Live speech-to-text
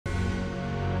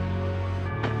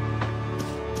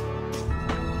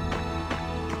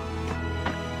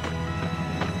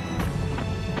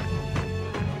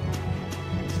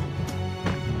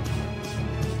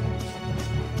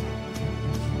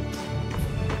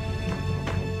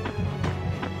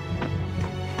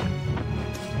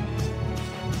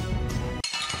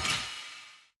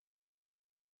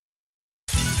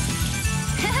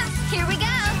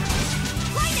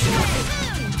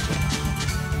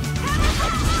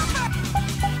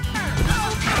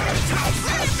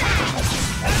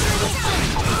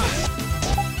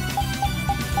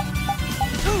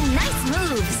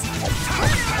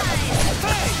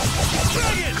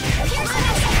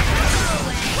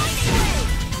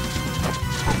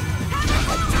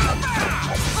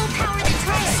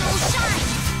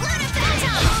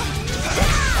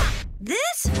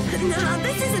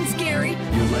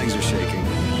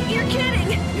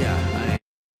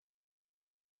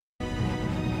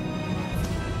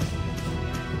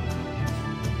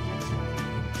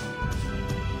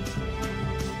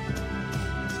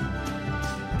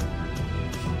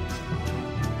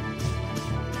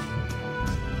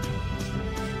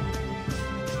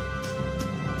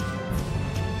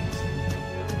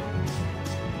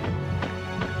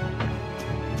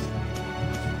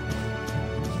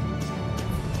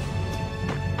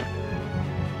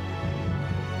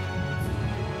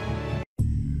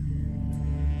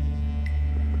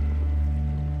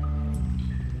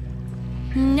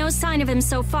No sign of him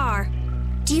so far.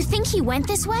 Do you think he went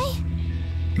this way?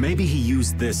 Maybe he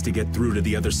used this to get through to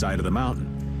the other side of the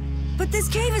mountain. But this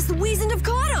cave is the Wizened of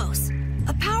Kados!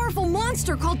 A powerful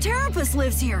monster called Terapus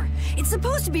lives here. It's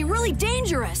supposed to be really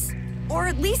dangerous. Or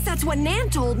at least that's what Nan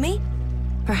told me.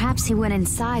 Perhaps he went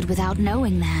inside without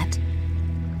knowing that.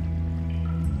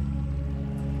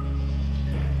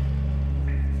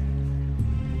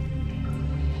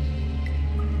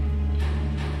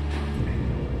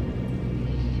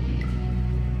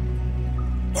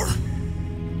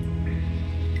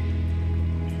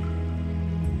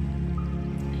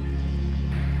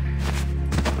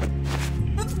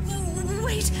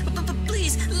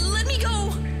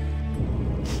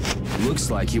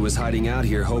 Looks like he was hiding out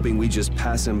here hoping we just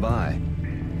pass him by.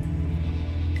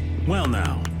 Well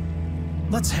now,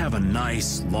 let's have a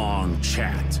nice, long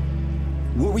chat.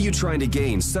 What were you trying to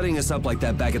gain, setting us up like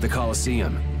that back at the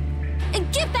Coliseum?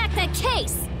 And give back that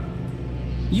case!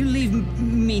 You leave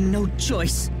me no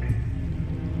choice.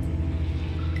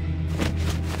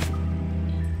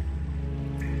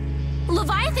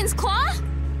 Leviathan's Claw?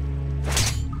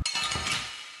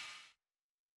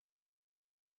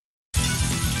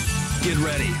 Get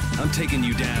ready, I'm taking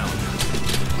you down.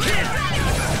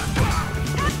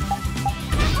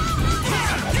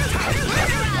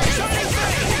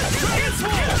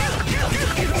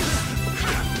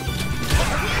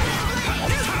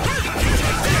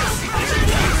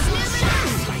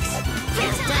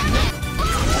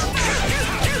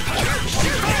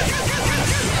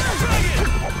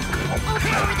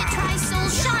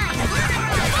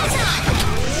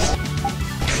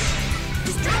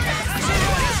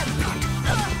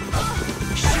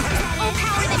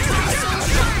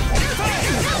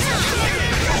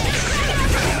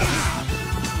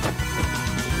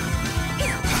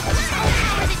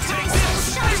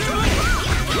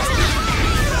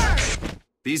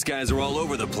 These guys are all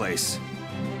over the place.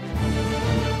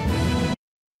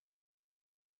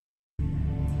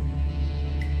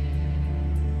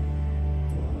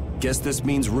 Guess this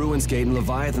means Ruin's Gate and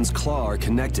Leviathan's Claw are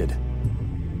connected.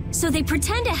 So they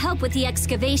pretend to help with the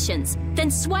excavations, then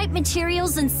swipe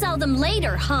materials and sell them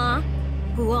later, huh?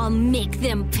 Oh, I'll make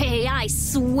them pay, I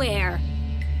swear.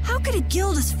 How could a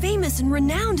guild as famous and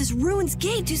renowned as Ruin's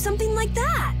Gate do something like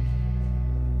that?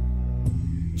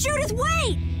 Judith,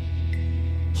 wait!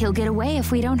 He'll get away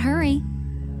if we don't hurry.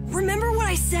 Remember what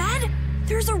I said?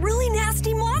 There's a really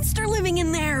nasty monster living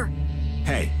in there!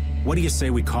 Hey, what do you say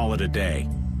we call it a day?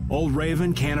 Old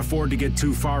Raven can't afford to get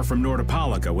too far from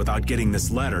Nordopolica without getting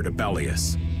this letter to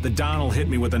Bellius. The Don'll hit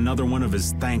me with another one of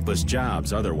his thankless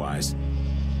jobs otherwise.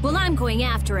 Well, I'm going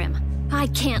after him. I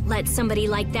can't let somebody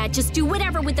like that just do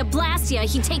whatever with the Blastia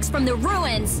he takes from the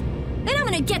ruins. And I'm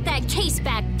gonna get that case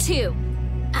back, too.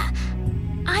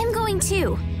 I'm going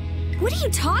too. What are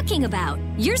you talking about?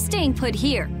 You're staying put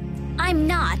here. I'm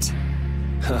not.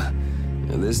 Huh.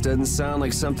 This doesn't sound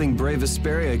like something brave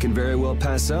Vesperia can very well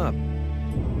pass up.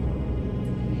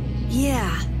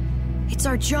 Yeah. It's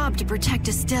our job to protect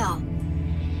Estelle.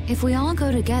 If we all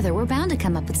go together, we're bound to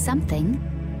come up with something.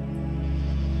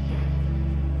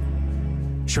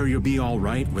 Sure you'll be all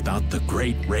right without the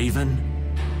Great Raven?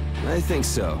 I think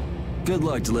so. Good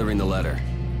luck delivering the letter.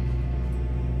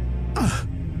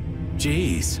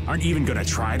 Jeez, aren't you even gonna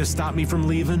try to stop me from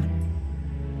leaving?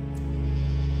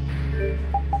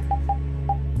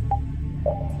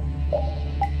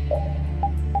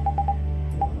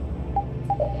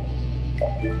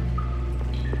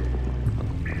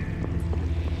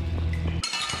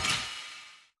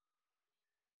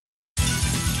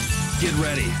 Get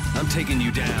ready, I'm taking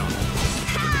you down.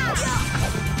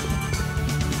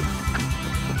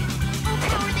 Oh,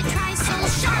 power that tries soul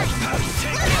shine!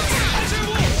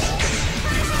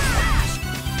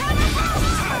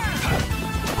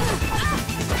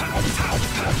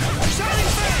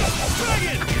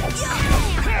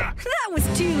 That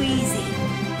was too easy.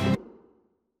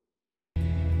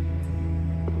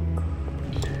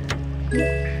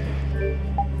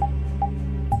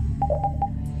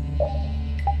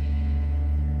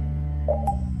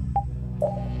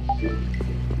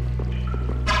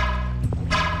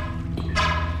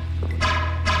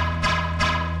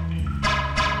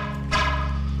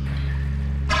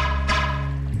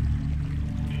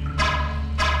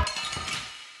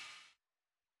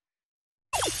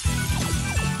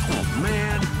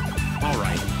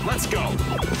 Let's go!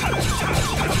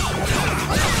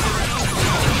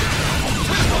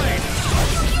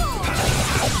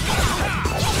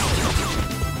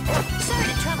 Sorry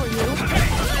to trouble you.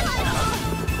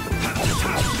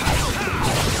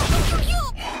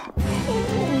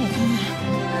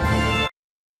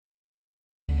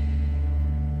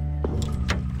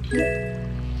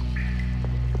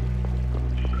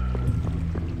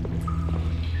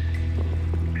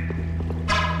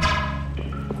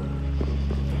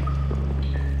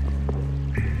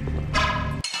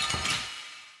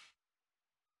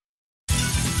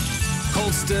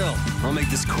 Hold still. I'll make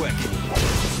this quick.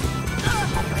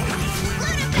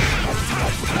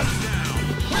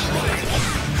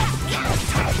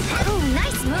 Ooh,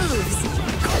 nice moves.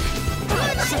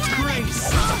 Such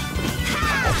grace!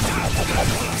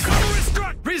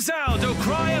 Resound, O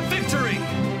cry of victory!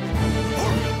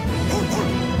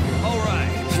 All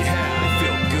right, yeah, I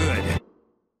feel good.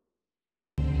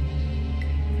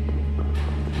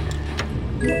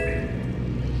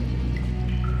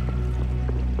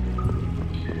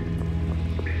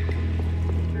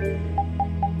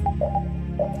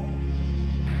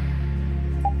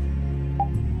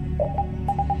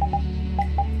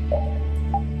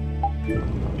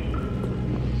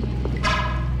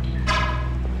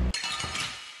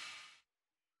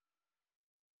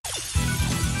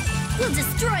 We'll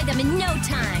destroy them in no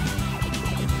time.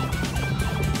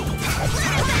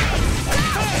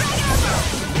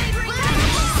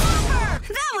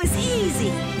 That was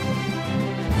easy!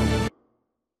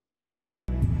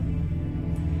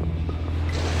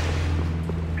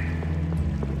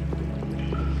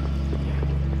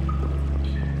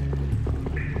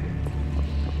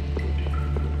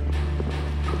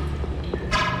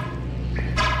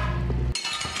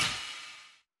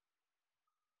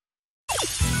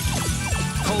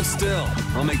 Hold still.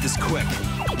 I'll make this quick.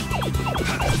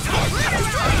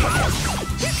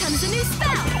 Here comes a new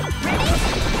spell. Ready?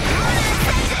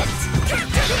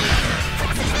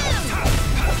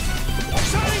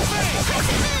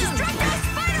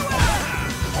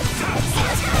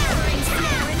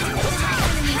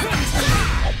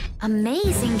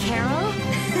 Amazing, Carol.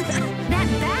 That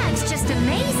bag's just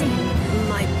amazing.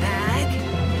 My bag?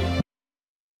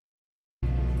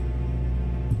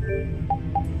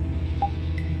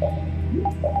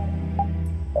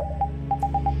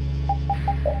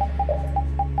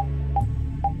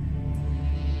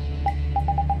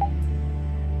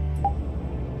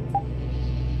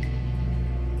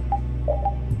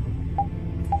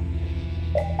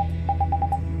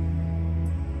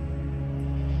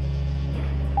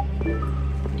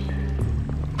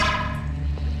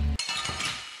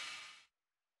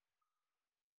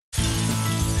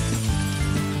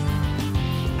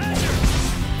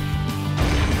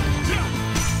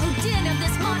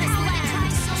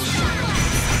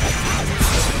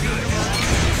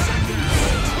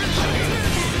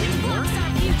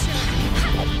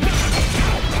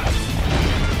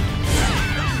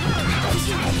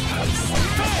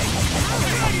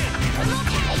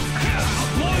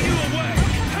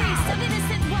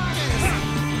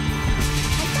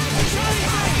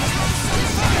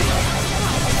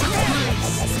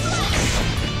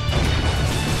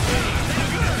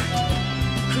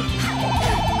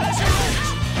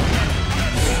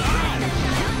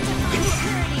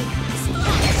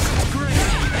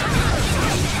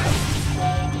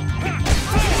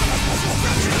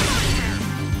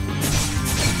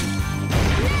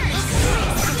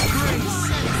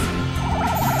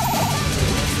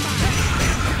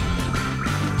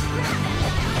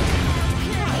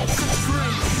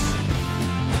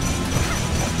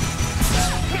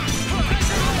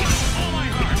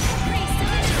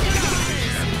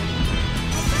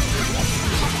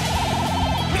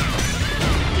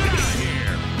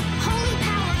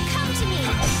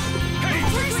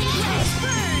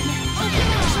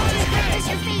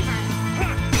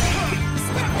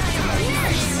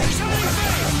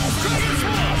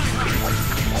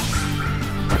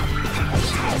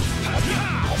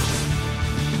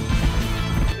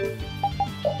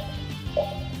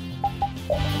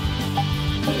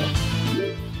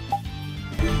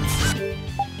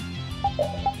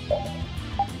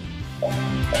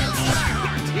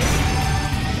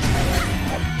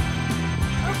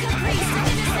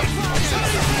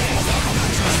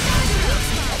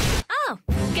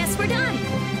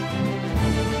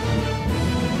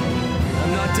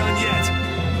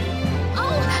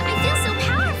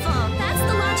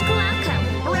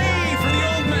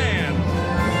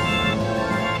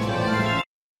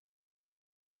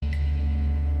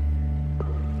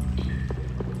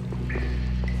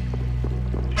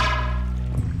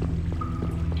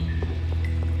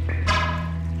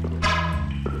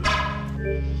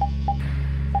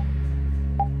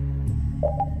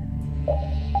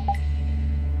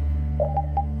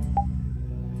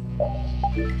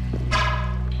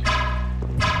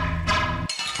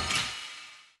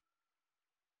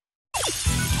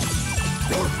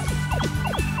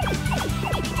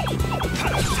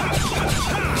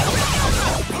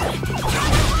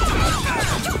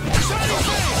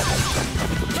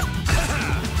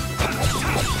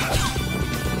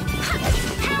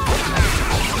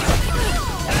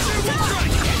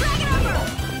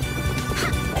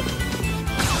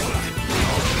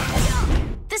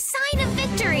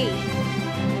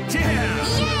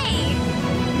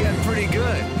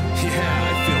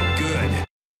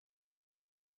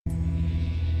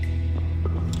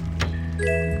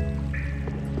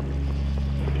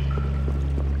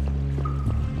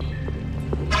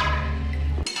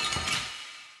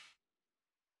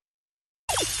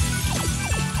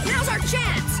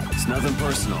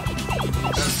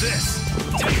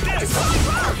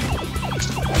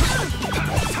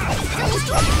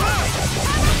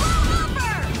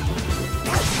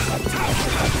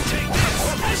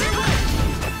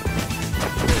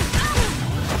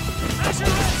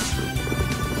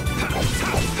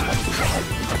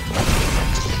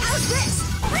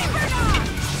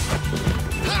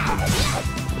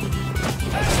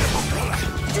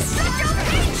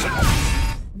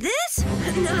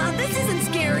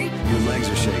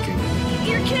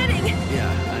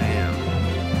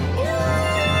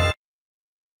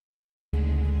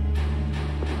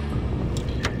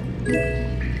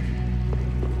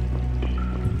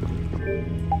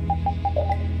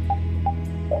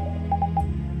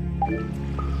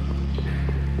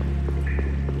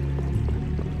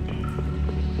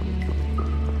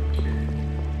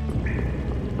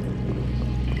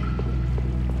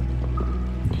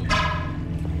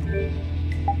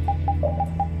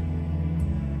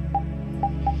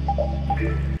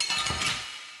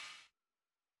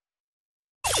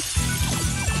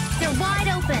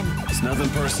 nothing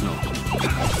personal.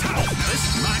 This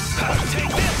is my style.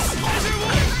 Take this! Treasure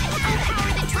Wood! I'll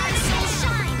power the Tribe Soul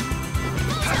Shine!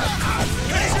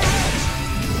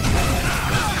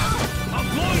 I'll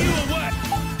blow you away!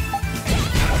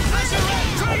 Treasure Wood!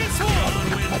 Dragon Sword!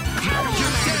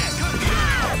 You're dead!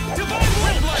 Divine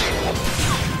Windblade!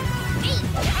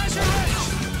 Treasure Wood!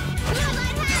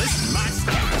 This is my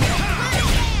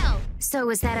style. So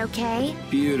is that okay?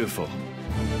 Beautiful.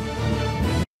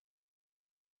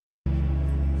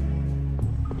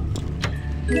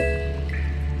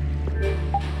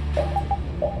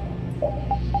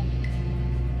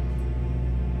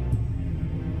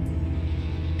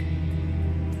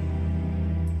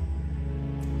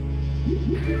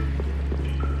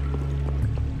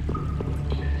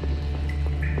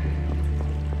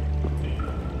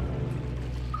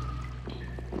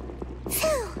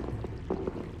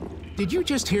 Did you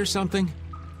just hear something?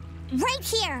 Right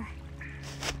here!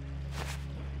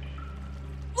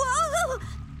 Whoa!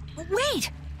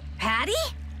 Wait! Patty?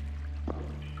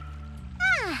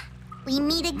 Ah, we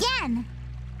meet again.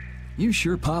 You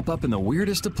sure pop up in the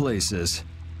weirdest of places.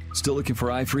 Still looking for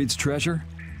Ifrid's treasure?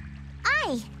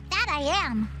 Aye, that I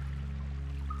am.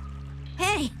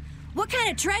 Hey, what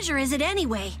kind of treasure is it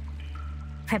anyway?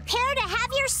 Prepare to have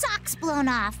your socks blown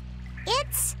off.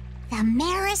 It's the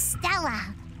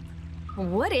Maristella.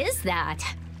 What is that?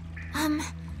 I'm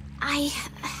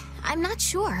not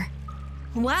sure.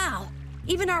 Wow,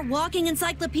 even our walking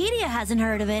encyclopedia hasn't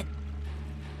heard of it.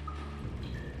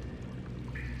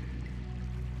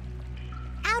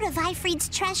 Out of Ifrid's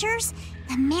treasures,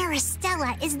 the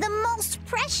Maristella is the most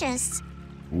precious.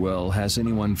 Well, has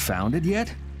anyone found it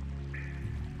yet?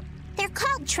 They're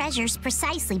called treasures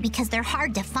precisely because they're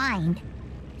hard to find.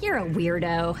 You're a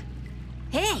weirdo.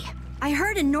 Hey, I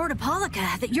heard in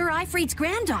Nordopolica that you're Ifrid's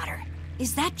granddaughter.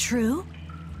 Is that true?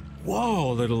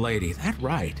 Whoa, little lady, that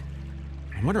right.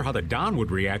 I wonder how the Don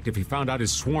would react if he found out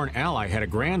his sworn ally had a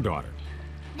granddaughter.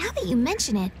 Now that you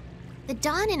mention it, the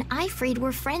Don and Ifrid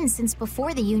were friends since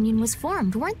before the Union was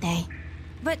formed, weren't they?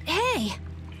 But hey,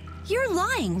 you're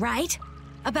lying, right?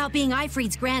 About being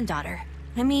Ifrid's granddaughter.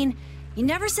 I mean, you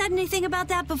never said anything about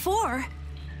that before.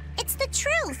 It's the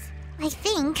truth, I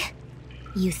think.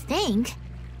 You think?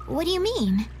 What do you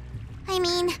mean? I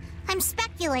mean, I'm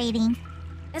speculating.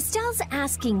 Estelle's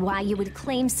asking why you would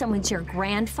claim someone's your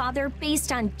grandfather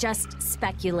based on just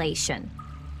speculation.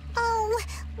 Oh,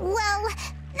 well,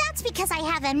 that's because I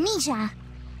have amnesia.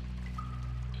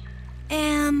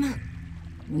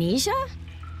 Amnesia?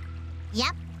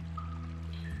 Yep.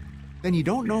 Then you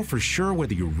don't know for sure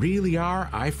whether you really are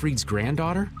Ifrid's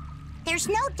granddaughter? There's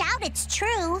no doubt it's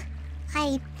true.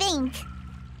 I think.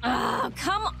 Oh,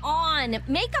 come on!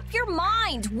 Make up your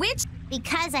mind! Which?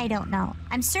 Because I don't know.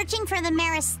 I'm searching for the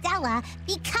Maristella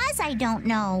because I don't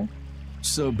know.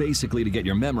 So basically, to get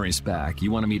your memories back,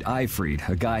 you want to meet Ifrid,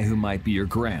 a guy who might be your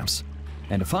gramps.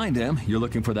 And to find him, you're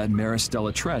looking for that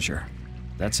Maristella treasure.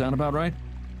 That sound about right?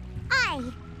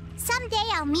 Aye. Someday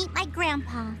I'll meet my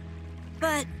grandpa.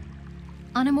 But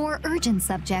On a more urgent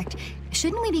subject,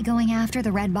 shouldn't we be going after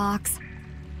the red box?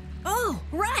 oh,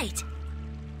 right.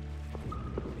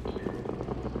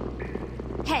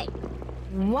 Hey,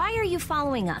 why are you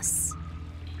following us?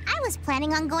 I was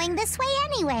planning on going this way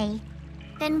anyway.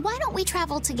 Then why don't we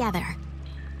travel together?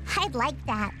 I'd like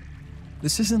that.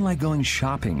 This isn't like going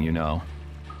shopping, you know.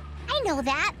 I know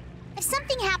that. If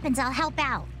something happens, I'll help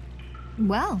out.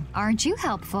 Well, aren't you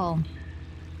helpful?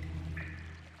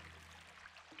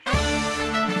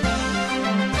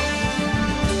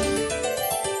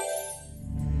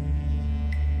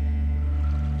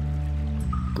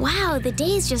 Wow, the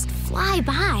days just fly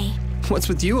by. What's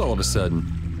with you all of a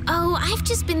sudden? Oh, I've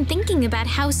just been thinking about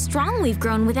how strong we've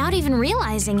grown without even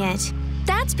realizing it.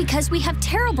 That's because we have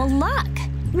terrible luck.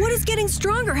 What does getting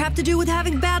stronger have to do with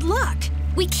having bad luck?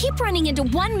 We keep running into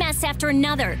one mess after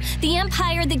another. The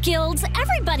Empire, the guilds,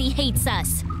 everybody hates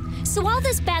us. So all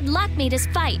this bad luck made us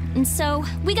fight, and so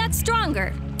we got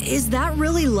stronger. Is that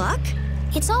really luck?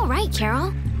 It's all right,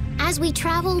 Carol. As we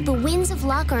travel, the winds of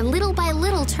luck are little by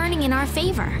little turning in our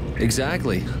favor.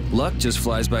 Exactly. Luck just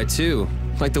flies by too,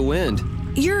 like the wind.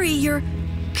 Yuri, you're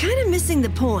kind of missing the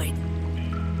point.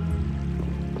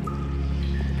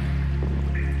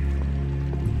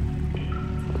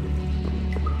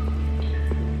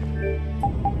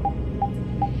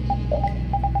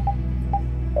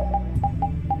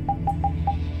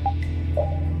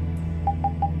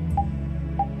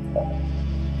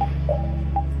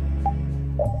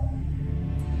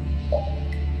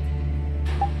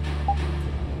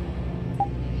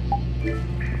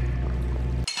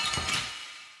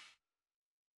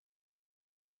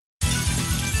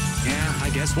 Yeah, I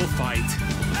guess we'll fight.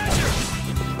 Azure!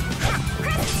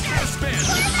 Spin!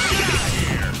 Get out of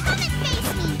here! Come and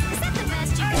face me! Is that the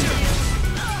best you can do?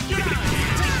 Get out of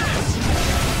here! Take this!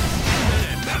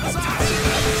 That's awesome!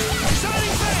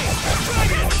 Shining face!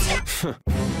 Dragon!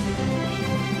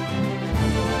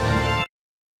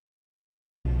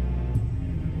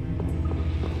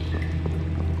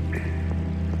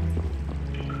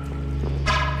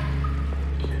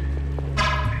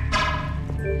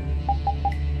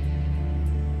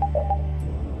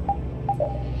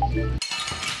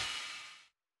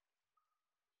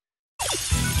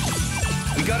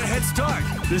 We got a head start.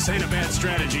 This ain't a bad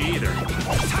strategy either. Get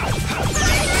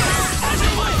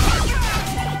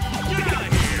out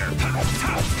of here! Come on,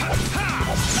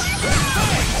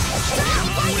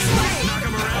 Wind. Knock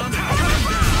him around and cut him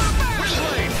down.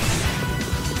 Windblade!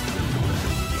 Knock him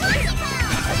around and cut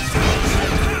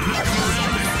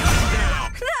him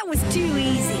down. That was too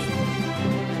easy.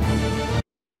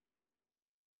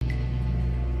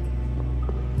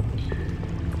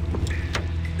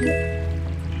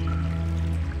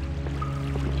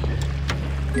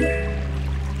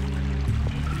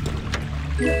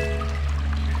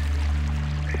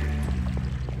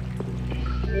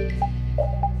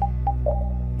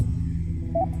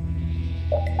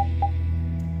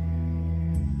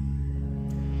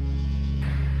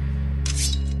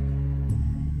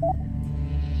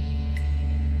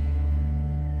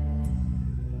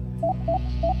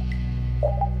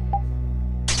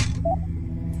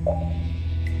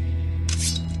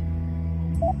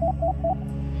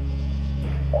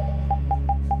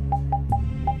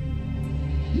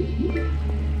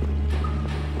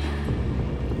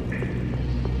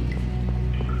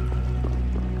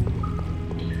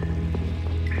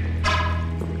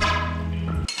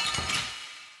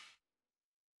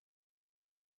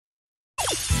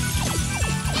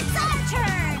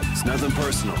 It's nothing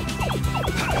personal.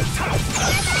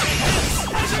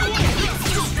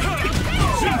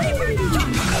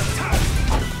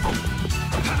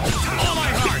 All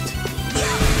my heart!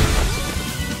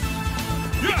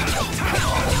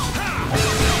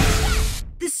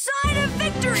 The sign of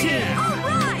victory! Yeah. All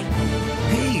right!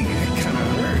 Hey, that kind of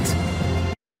hurt.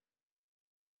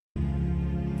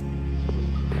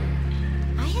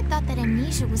 I had thought that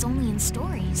amnesia was only in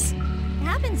stories. It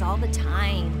happens all the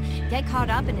time. Get caught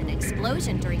up in an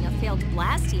explosion during a failed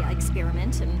Blastia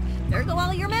experiment, and there go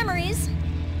all your memories.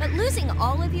 But losing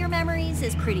all of your memories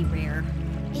is pretty rare.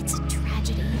 It's a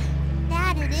tragedy.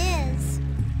 That it is.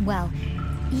 Well,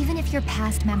 even if your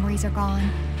past memories are gone,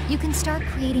 you can start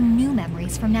creating new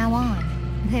memories from now on.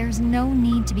 There's no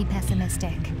need to be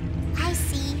pessimistic. I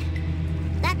see.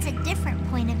 That's a different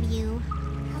point of view.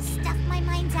 I'll stuff my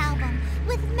mind's album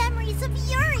with memories of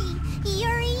Yuri.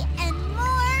 Yuri and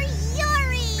more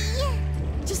Yuri!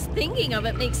 Just thinking of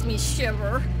it makes me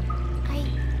shiver.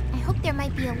 I hope there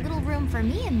might be a little room for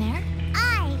me in there.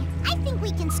 I think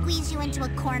we can squeeze you into a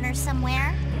corner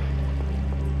somewhere.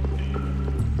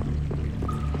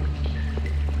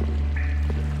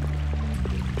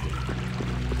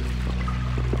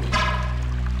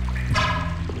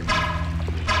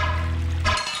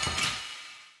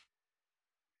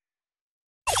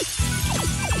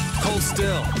 Hold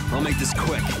still. I'll make this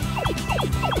quick.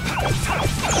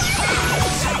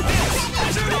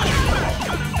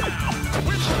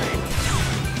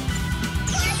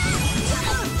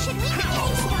 Should we be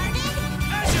getting started?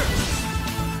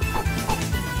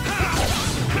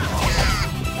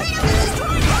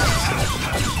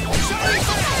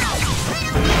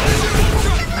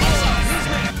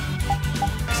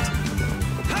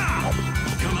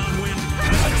 Come on, Wind.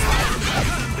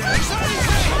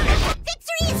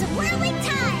 Victory is a whirling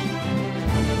tide!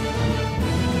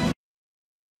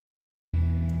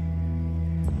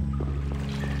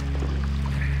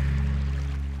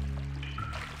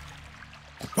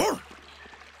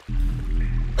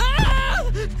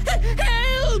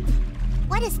 Help!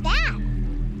 What is that?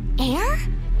 Air?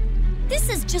 This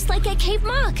is just like at Cave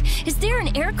Mock. Is there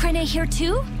an air crenay here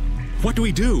too? What do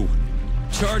we do?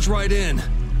 Charge right in.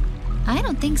 I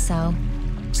don't think so.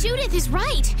 Judith is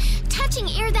right. Touching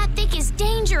air that thick is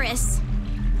dangerous.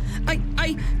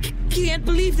 I can't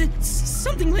believe that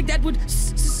something like that would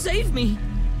save me.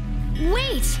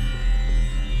 Wait!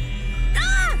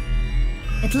 Ah!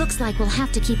 It looks like we'll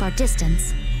have to keep our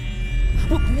distance.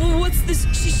 What's this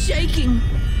shaking?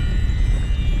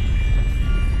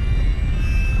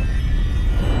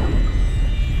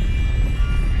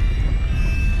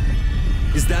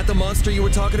 Is that the monster you were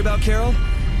talking about, Carol?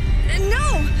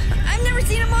 No! I've never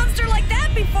seen a monster like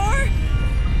that before!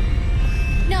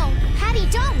 No, Patty,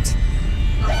 don't!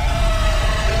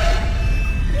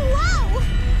 Whoa!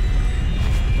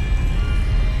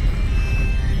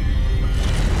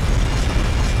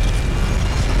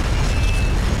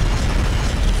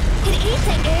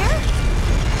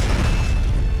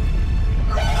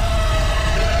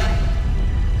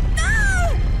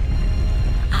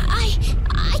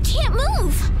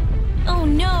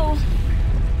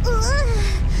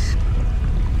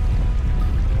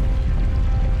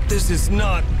 This is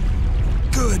not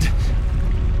good.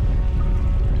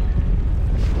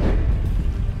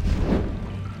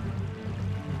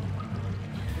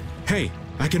 Hey,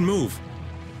 I can move.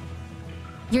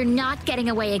 You're not getting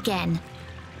away again.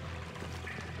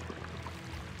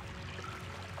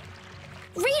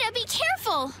 Rita, be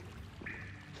careful!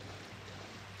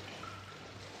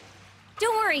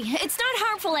 Don't worry, it's not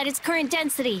harmful at its current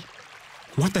density.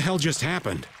 What the hell just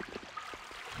happened?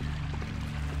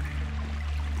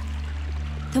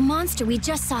 The monster we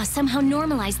just saw somehow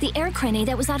normalized the air crenay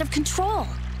that was out of control.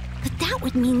 But that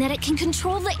would mean that it can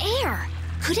control the air.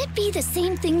 Could it be the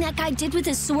same thing that guy did with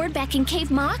his sword back in Cave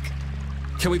Mock?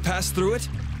 Can we pass through it?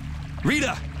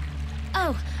 Rita!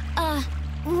 Oh,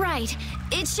 right.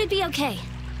 It should be okay.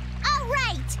 All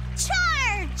right,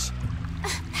 charge!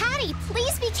 Patty,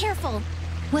 please be careful.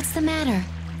 What's the matter?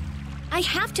 I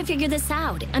have to figure this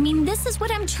out. I mean, this is what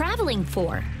I'm traveling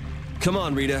for. Come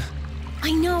on, Rita.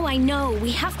 I know.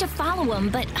 We have to follow him,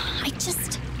 but I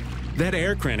just... That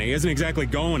air crenay isn't exactly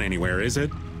going anywhere, is it?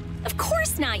 Of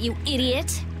course not, you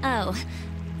idiot. Oh,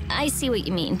 I see what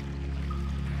you mean.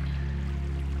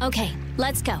 Okay,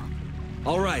 let's go.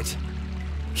 All right.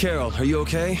 Carol, are you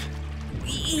okay?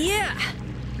 Yeah,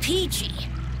 peachy.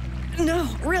 No,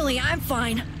 really, I'm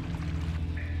fine.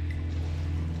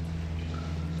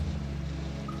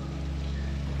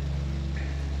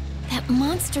 That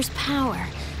monster's power,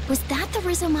 was that the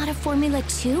Rizomata Formula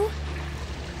 2?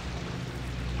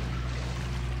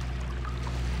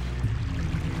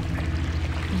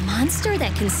 Monster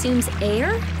that consumes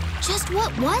air? Just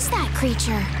what was that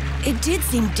creature? It did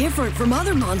seem different from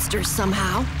other monsters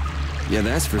somehow. Yeah,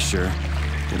 that's for sure.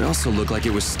 It also looked like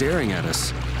it was staring at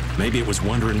us. Maybe it was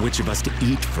wondering which of us to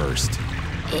eat first.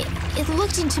 It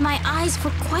looked into my eyes for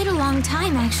quite a long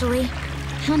time, actually.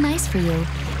 How nice for you.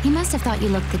 He must have thought you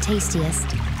looked the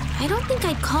tastiest. I don't think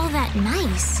I'd call that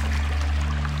nice.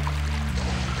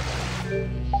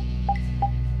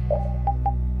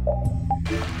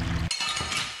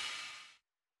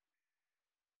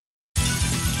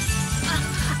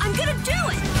 I'm gonna do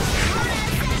it!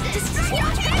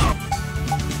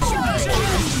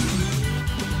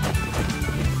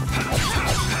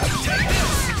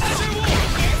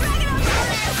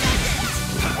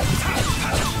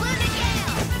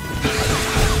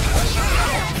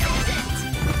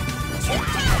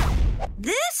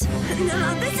 This?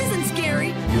 No, this isn't scary.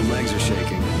 Your legs are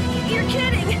shaking. You're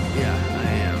kidding. Yeah, I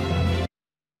am.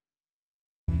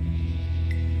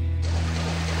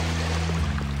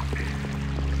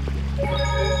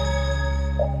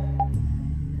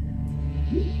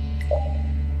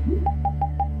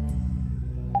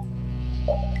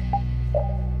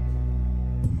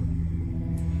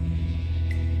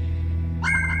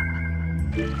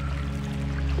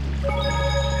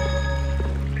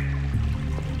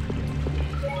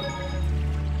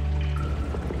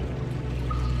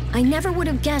 I never would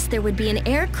have guessed there would be an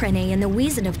air crenay in the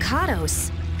Weasand of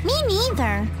Kados. Me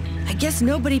neither. I guess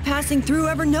nobody passing through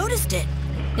ever noticed it.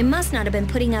 It must not have been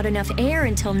putting out enough air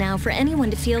until now for anyone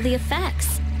to feel the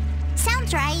effects.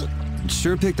 Sounds right. It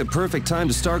sure picked the perfect time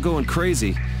to start going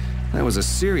crazy. That was a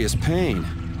serious pain.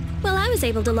 Well, I was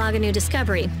able to log a new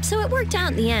discovery, so it worked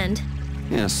out in the end.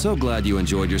 Yeah, so glad you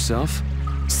enjoyed yourself.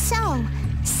 So,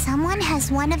 someone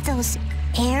has one of those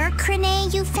air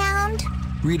crenay you found?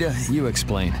 Rita, you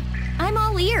explain. I'm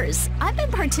all ears. I've been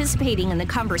participating in the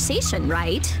conversation,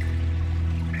 right?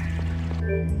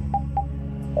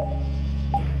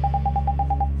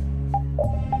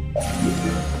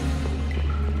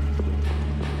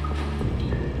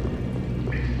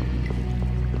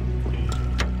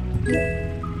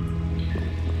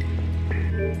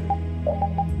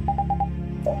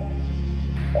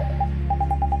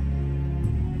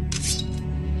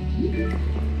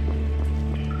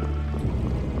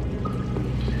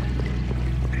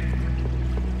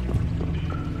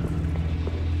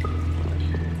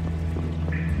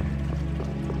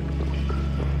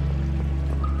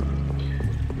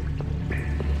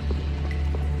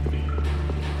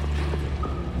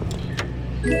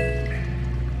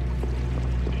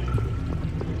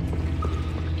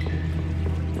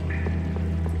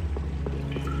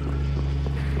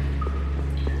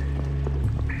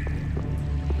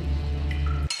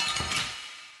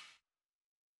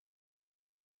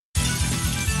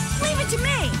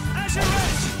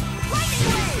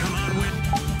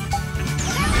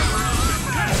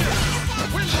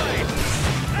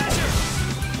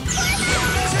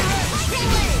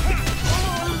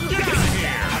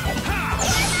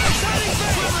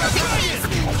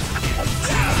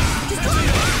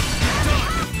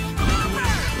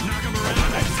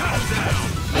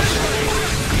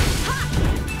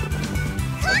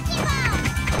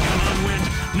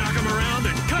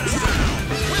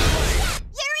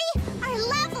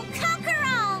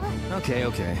 Okay,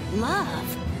 okay.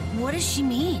 Love? What does she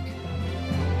mean?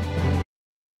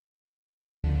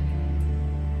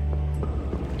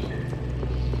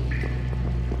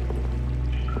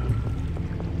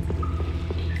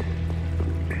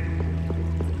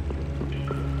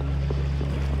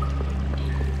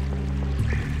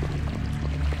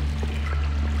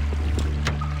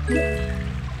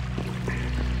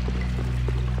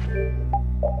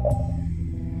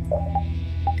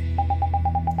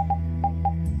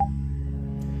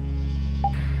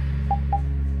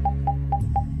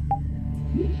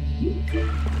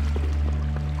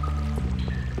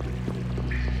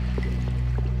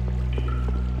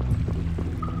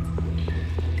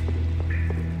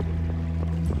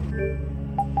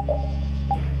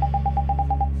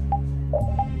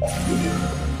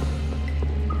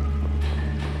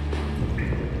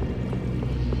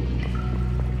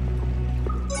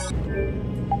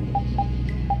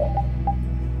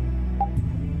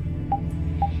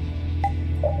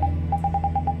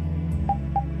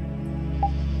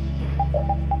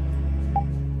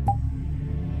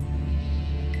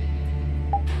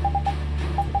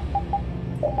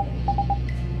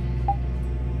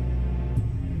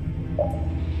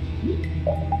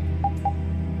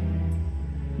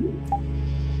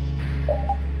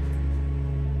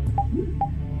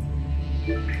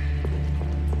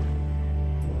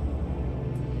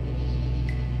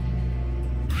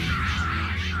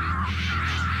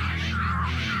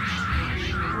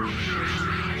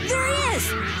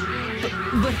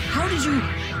 But how did you...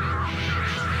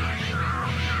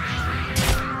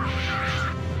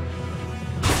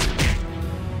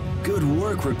 Good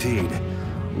work, Repeat.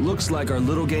 Looks like our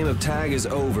little game of tag is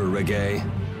over, Regaey.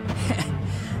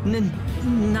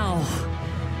 No.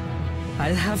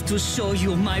 I'll have to show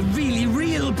you my really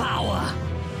real power.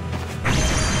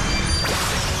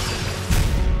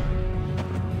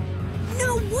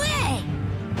 No way!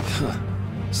 Huh.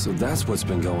 So that's what's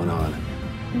been going on.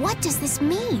 What does this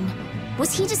mean?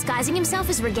 Was he disguising himself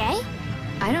as Regaey?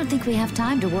 I don't think we have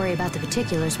time to worry about the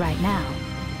particulars right now.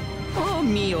 Oh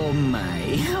me, oh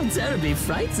my. How terribly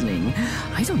frightening.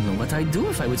 I don't know what I'd do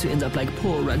if I were to end up like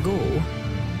poor Regaey.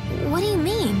 What do you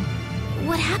mean?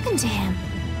 What happened to him?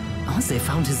 Oh, they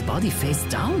found his body face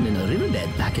down in a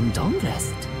riverbed back in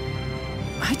Dawnrest.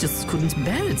 I just couldn't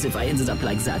bear it if I ended up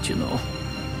like that, you know.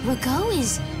 Regaey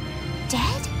is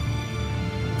dead?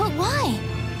 But why?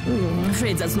 I'm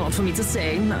afraid that's not for me to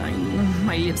say.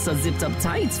 My lips are zipped up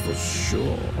tight for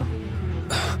sure.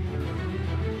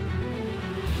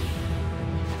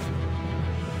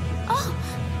 Oh,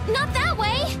 not that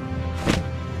way!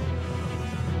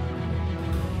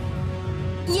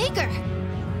 Jaeger!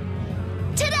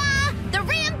 Ta-da! The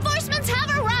reinforcements have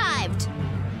arrived!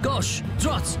 Gosh,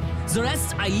 Trot, the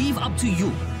rest I leave up to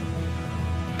you.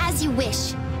 As you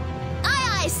wish.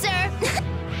 Aye, aye, sir!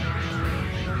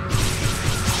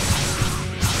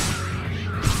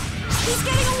 He's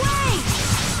getting away!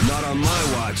 Not on my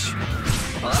watch.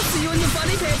 I'll see you in the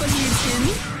funny paper, Liebchen.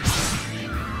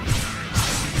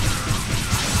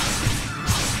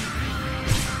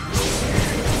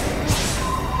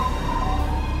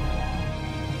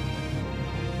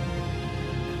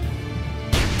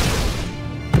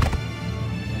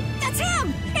 That's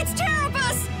him! It's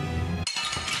Terrabus!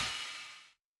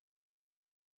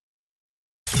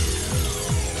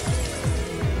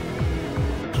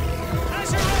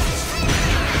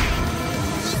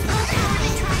 Equal power to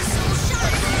try soul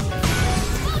shot.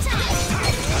 Full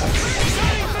time.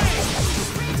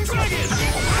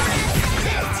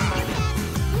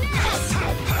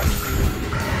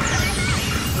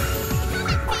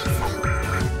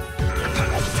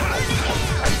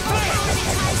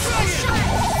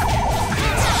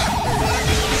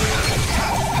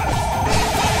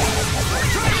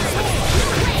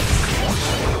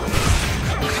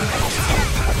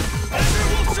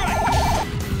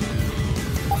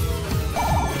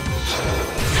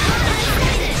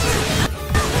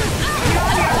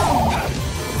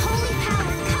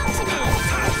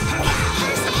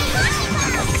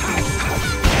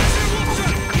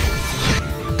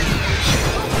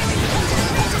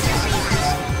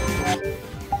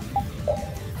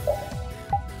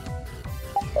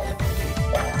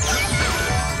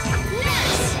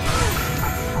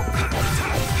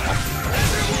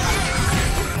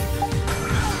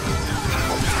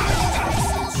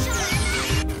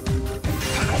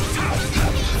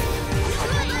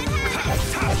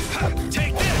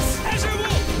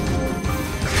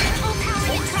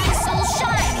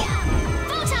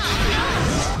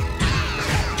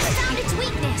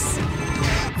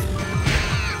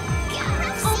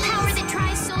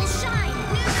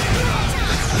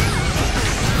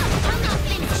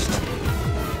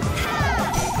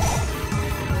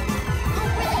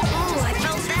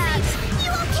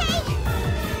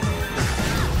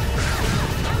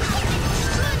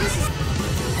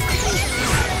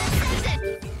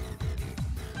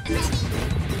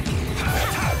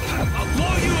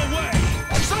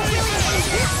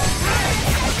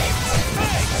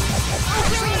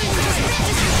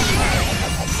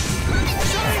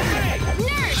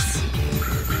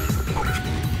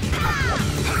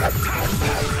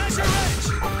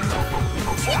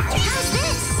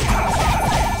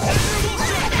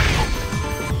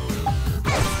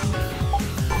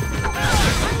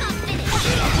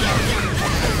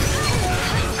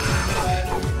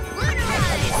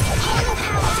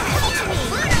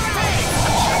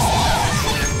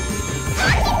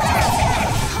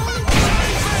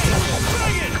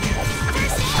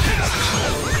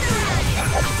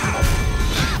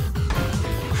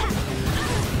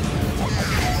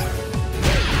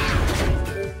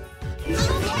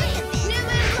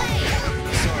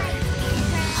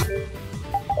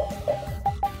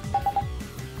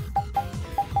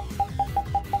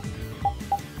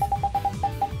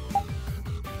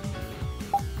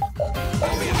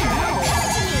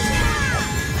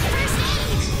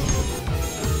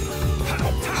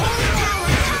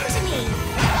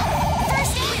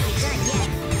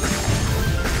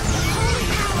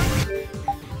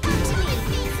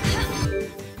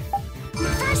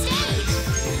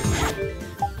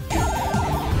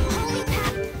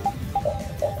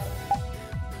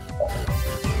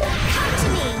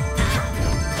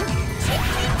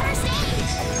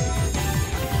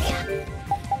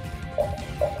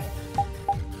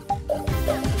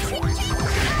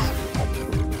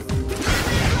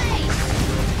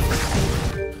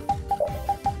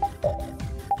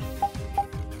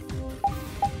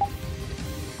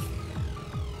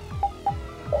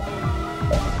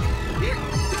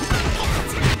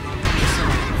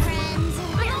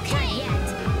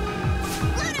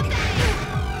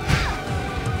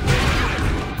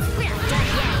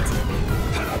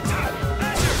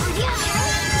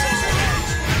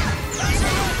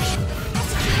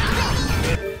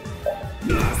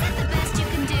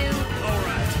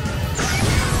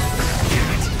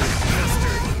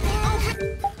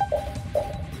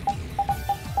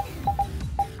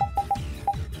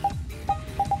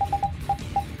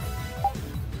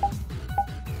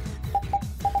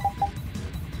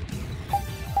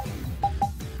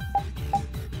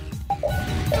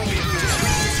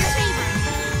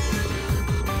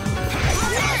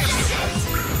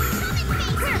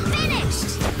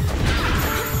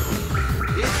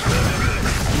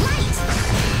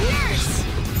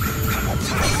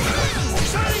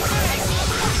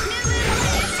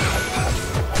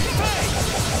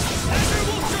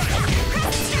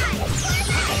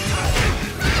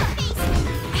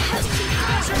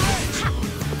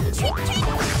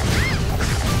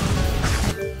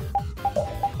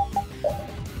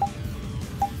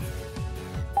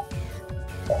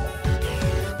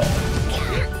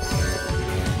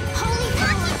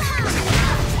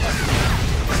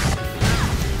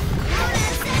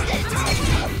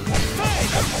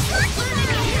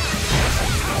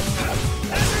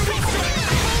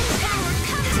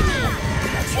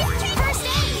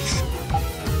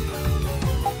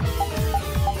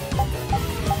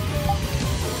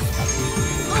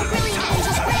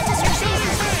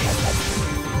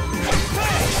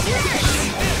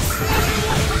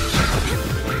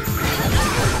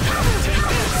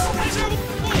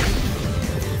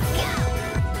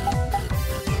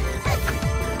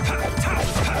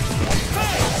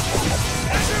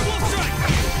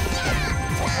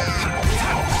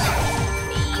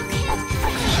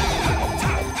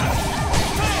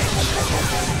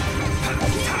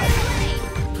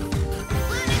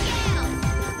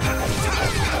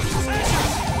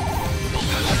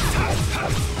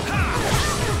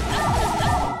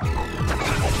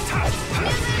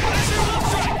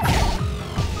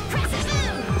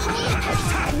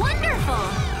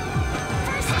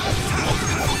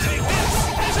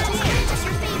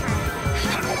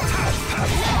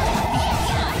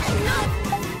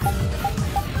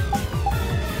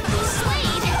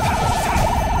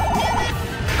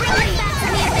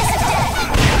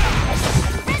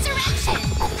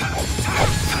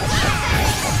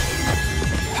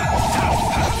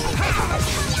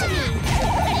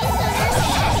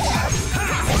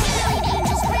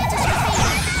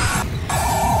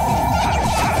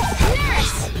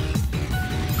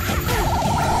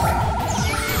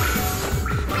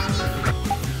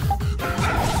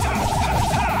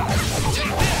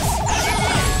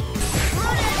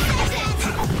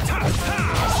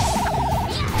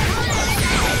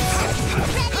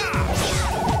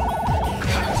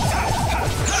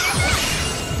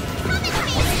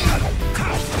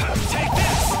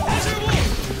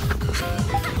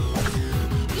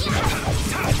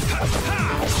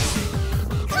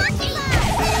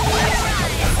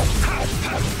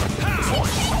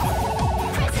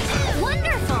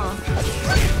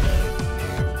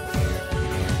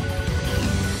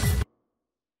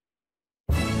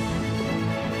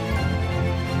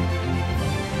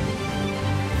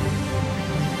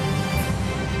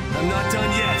 I'm not done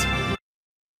yet.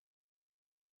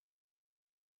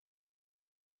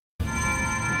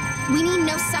 We need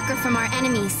no succor from our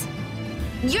enemies.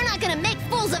 You're not gonna make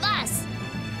fools of us!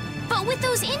 But with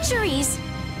those injuries...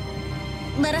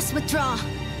 Let us withdraw.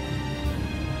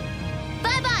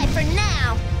 Bye-bye for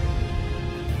now!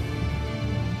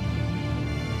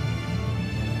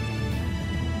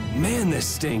 Man, this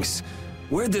stinks.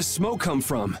 Where'd this smoke come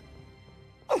from?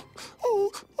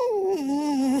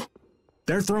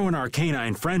 They're throwing our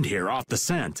canine friend here off the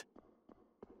scent.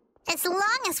 As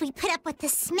long as we put up with the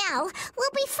smell,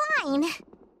 we'll be fine.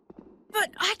 But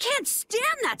I can't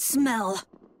stand that smell.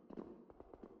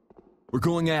 We're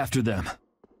going after them.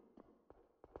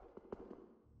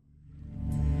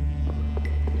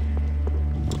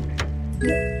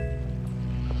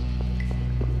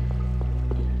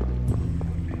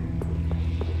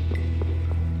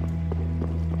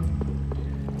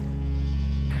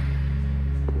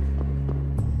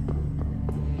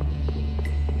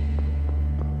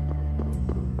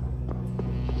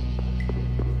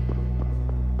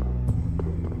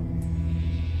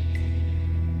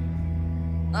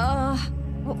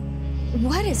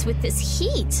 What is with this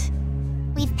heat?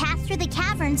 We've passed through the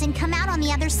caverns and come out on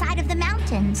the other side of the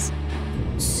mountains.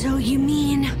 So you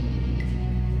mean...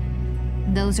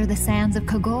 Those are the sands of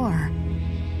Kogor.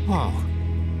 Whoa.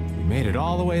 We made it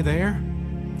all the way there?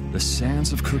 The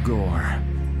sands of Kogor.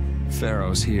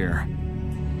 Pharaoh's here.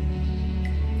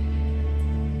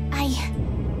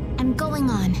 I'm going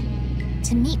on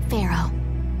to meet Pharaoh.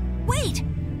 Wait!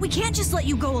 We can't just let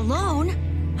you go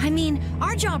alone. I mean,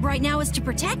 our job right now is to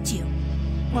protect you.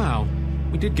 Well,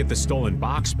 we did get the stolen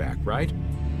box back, right?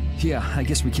 Yeah, I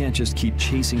guess we can't just keep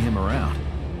chasing him around.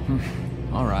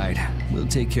 All right, we'll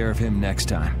take care of him next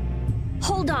time.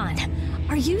 Hold on.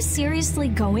 Are you seriously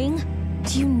going?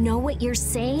 Do you know what you're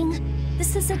saying?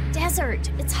 This is a desert.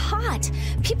 It's hot.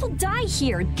 People die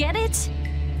here, get it?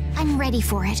 I'm ready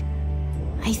for it.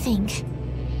 I think.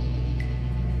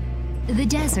 The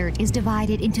desert is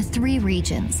divided into 3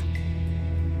 regions.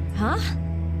 Huh?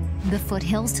 The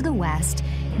foothills to the west,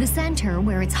 the center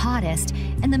where it's hottest,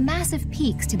 and the massive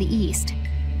peaks to the east.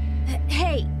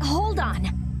 Hey, hold on.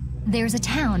 There's a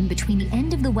town between the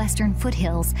end of the western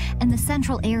foothills and the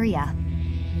central area.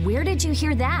 Where did you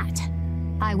hear that?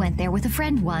 I went there with a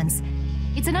friend once.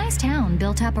 It's a nice town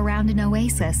built up around an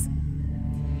oasis.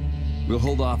 We'll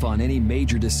hold off on any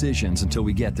major decisions until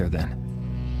we get there then.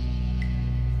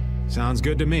 Sounds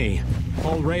good to me.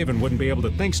 Old Raven wouldn't be able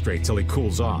to think straight till he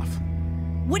cools off.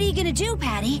 What are you gonna do,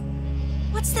 Patty?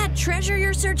 What's that treasure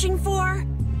you're searching for?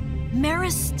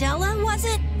 Maristella, was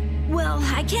it? Well,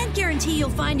 I can't guarantee you'll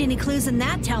find any clues in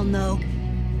that town, though.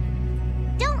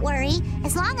 Don't worry.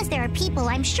 As long as there are people,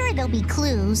 I'm sure there'll be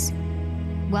clues.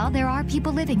 Well, there are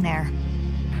people living there.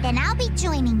 Then I'll be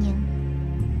joining you.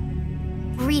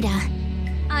 Rita.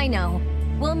 I know.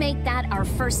 We'll make that our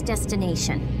first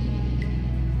destination.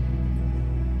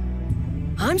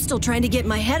 I'm still trying to get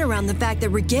my head around the fact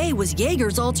that Regaey was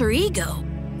Jaeger's alter ego.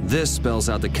 This spells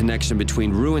out the connection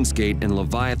between Ruins Gate and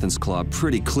Leviathan's Claw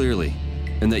pretty clearly,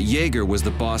 and that Jaeger was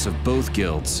the boss of both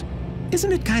guilds.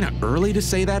 Isn't it kind of early to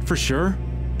say that for sure?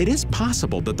 It is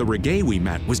possible that the Regaey we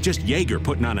met was just Jaeger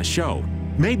putting on a show.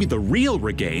 Maybe the real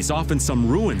Regaey's off in some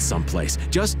ruins someplace,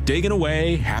 just digging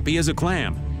away, happy as a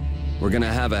clam. We're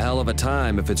gonna have a hell of a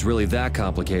time if it's really that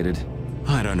complicated.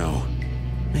 I don't know.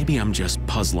 Maybe I'm just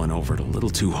puzzling over it a little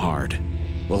too hard.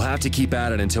 We'll have to keep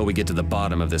at it until we get to the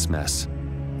bottom of this mess.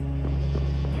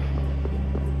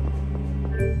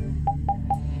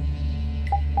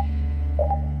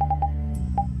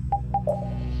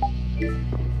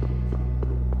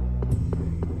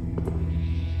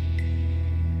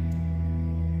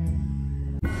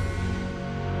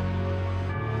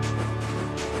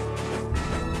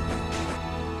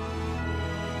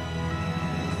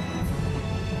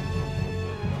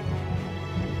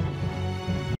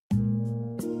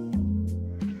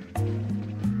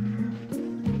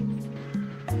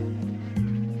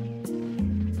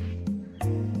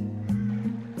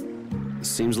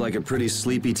 Seems like a pretty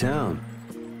sleepy town.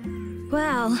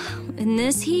 Well, in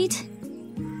this heat?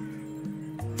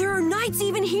 There are knights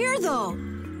even here, though!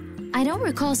 I don't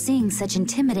recall seeing such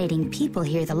intimidating people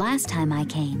here the last time I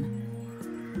came.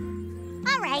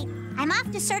 All right, I'm off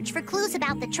to search for clues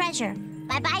about the treasure.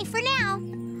 Bye-bye for now.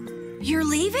 You're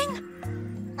leaving?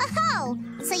 Oh,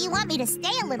 so you want me to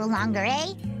stay a little longer,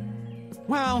 eh?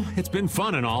 Well, it's been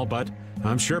fun and all, but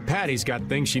I'm sure Patty's got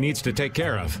things she needs to take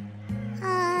care of.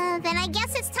 Then I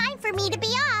guess it's time for me to be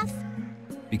off.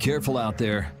 Be careful out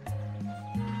there.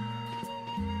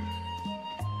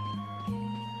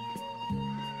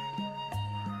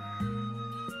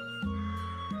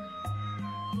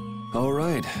 All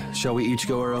right, shall we each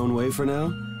go our own way for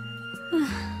now?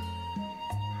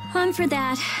 On for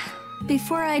that.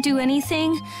 Before I do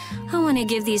anything, I want to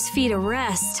give these feet a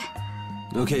rest.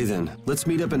 Okay then, let's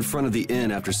meet up in front of the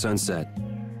inn after sunset.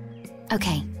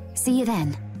 Okay, see you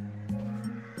then.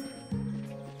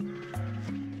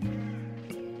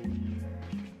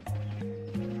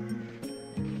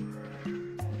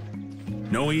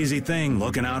 No easy thing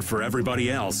looking out for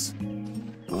everybody else.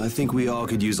 Well, I think we all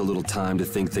could use a little time to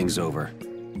think things over.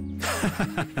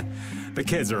 The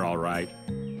kids are all right.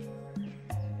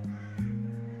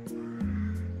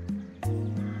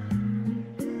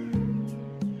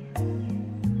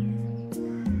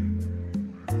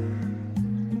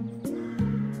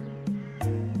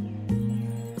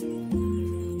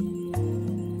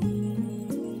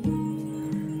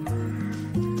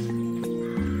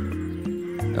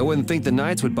 I wouldn't think the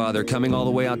Knights would bother coming all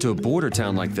the way out to a border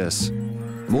town like this.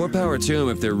 More power to them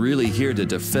if they're really here to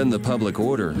defend the public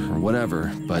order, or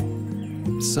whatever, but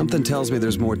something tells me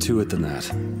there's more to it than that.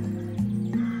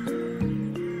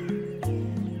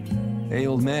 Hey,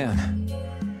 old man.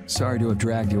 Sorry to have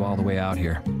dragged you all the way out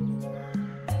here.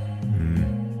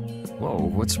 Whoa,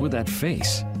 what's with that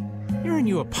face? Hearing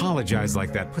you apologize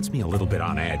like that puts me a little bit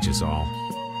on edge is all.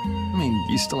 I mean,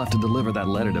 you still have to deliver that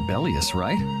letter to Bellius,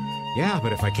 right? Yeah,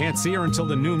 but if I can't see her until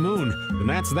the new moon, then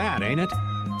that's that, ain't it?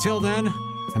 Till then,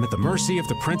 I'm at the mercy of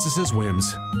the princess's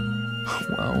whims.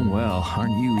 Well,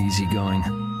 aren't you easygoing?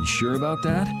 You sure about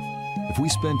that? If we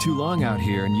spend too long out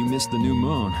here and you miss the new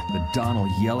moon, the Don will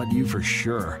yell at you for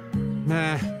sure.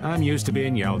 Nah, I'm used to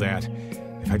being yelled at.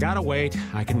 If I gotta wait,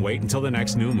 I can wait until the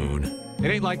next new moon. It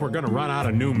ain't like we're gonna run out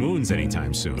of new moons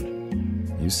anytime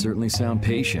soon. You certainly sound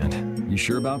patient. You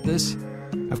sure about this?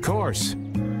 Of course.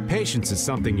 Patience is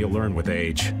something you'll learn with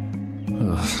age.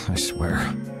 Ugh, I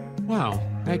swear. Well,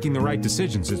 making the right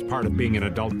decisions is part of being an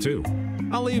adult too.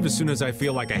 I'll leave as soon as I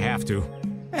feel like I have to.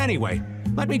 Anyway,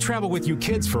 let me travel with you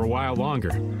kids for a while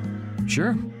longer.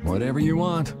 Sure, whatever you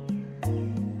want.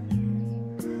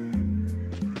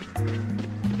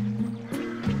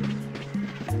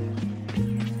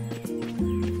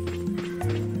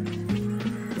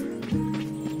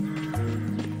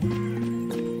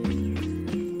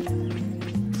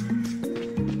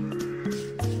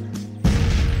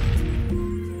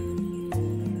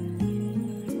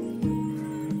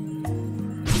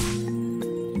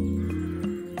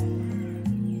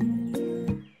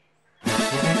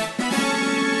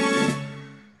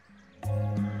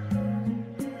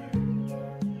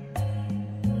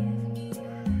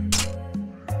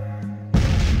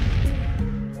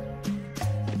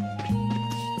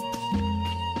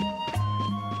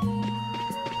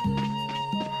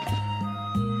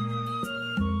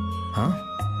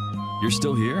 You're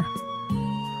still here?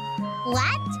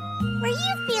 What? Were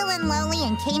you feeling lonely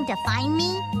and came to find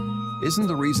me? Isn't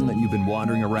the reason that you've been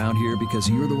wandering around here because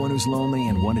you're the one who's lonely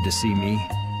and wanted to see me?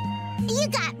 You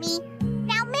got me.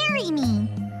 Now marry me.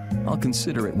 I'll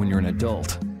consider it when you're an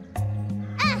adult.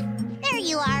 Ah, there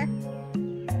you are.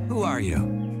 Who are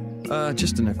you?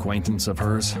 Just an acquaintance of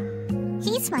hers.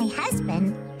 He's my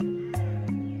husband.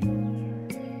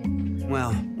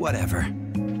 Well, whatever.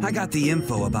 I got the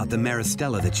info about the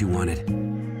Maristella that you wanted.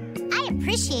 I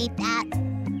appreciate that.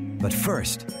 But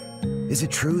first, is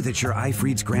it true that you're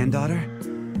Eifried's granddaughter?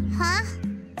 Huh?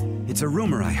 It's a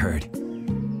rumor I heard.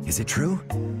 Is it true?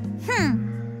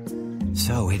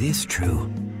 So it is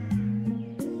true.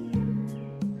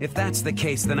 If that's the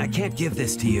case, then I can't give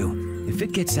this to you. If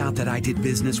it gets out that I did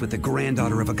business with the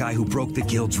granddaughter of a guy who broke the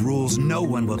guild's rules, no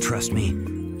one will trust me.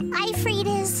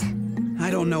 Eifried is... I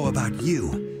don't know about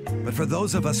you, but for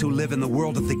those of us who live in the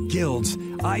world of the guilds,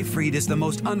 Eifried is the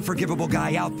most unforgivable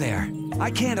guy out there.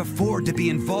 I can't afford to be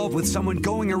involved with someone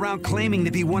going around claiming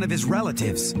to be one of his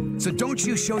relatives. So don't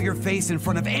you show your face in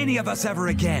front of any of us ever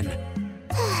again.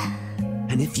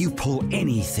 And if you pull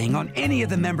anything on any of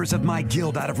the members of my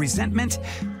guild out of resentment,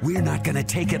 we're not gonna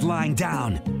take it lying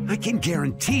down. I can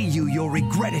guarantee you'll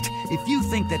regret it if you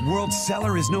think that World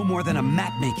Cellar is no more than a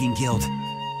map-making guild.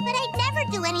 But I'd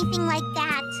never do anything like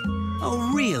that.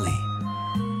 Oh, really?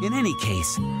 In any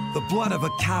case, the blood of a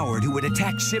coward who would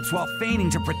attack ships while feigning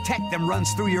to protect them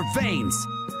runs through your veins.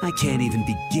 I can't even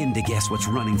begin to guess what's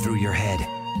running through your head.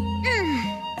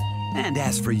 And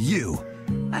as for you,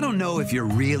 I don't know if you're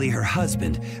really her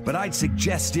husband, but I'd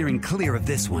suggest steering clear of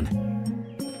this one.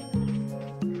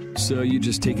 So you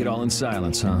just take it all in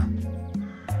silence, huh?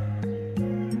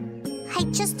 I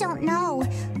just don't know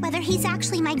whether he's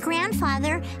actually my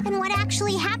grandfather and what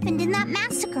actually happened in that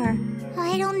massacre.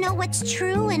 I don't know what's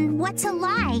true and what's a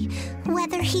lie,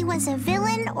 whether he was a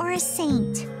villain or a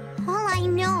saint. All I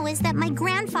know is that my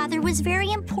grandfather was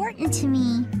very important to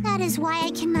me. That is why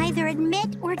I can neither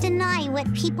admit or deny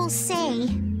what people say.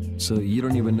 So you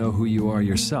don't even know who you are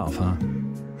yourself, huh?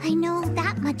 I know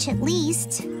that much at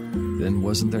least. Then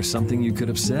wasn't there something you could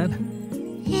have said?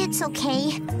 It's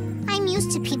okay. I'm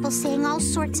used to people saying all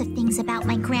sorts of things about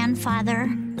my grandfather.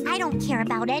 I don't care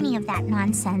about any of that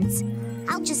nonsense.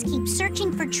 I'll just keep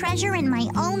searching for treasure in my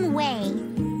own way.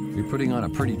 You're putting on a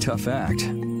pretty tough act.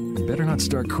 You better not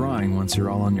start crying once you're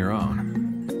all on your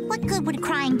own. What good would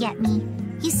crying get me?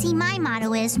 You see, my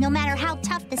motto is, no matter how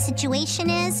tough the situation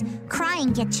is,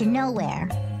 crying gets you nowhere.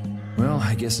 Well,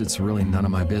 I guess it's really none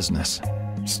of my business.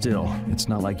 Still, it's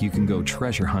not like you can go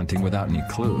treasure hunting without any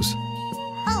clues.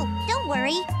 Oh, don't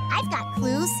worry. I've got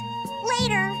clues.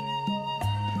 Later.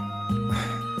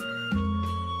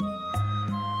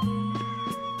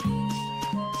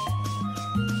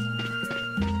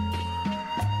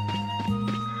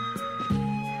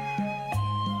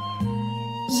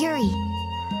 Yuri,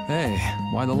 Hey,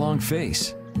 why the long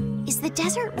face? is the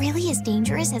desert really as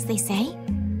dangerous as they say?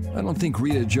 I don't think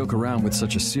Rita joke around with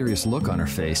such a serious look on her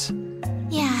face.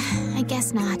 Yeah, I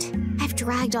guess not. I've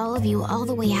dragged all of you all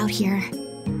the way out here.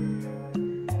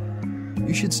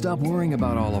 You should stop worrying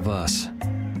about all of us.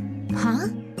 Huh?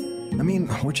 I mean,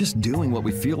 we're just doing what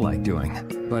we feel like doing.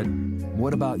 But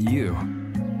what about you?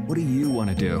 What do you want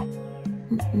to do?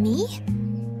 Me?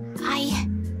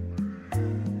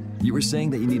 You were saying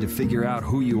that you need to figure out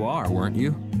who you are, weren't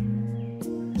you?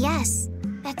 Yes,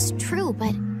 that's true,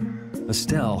 but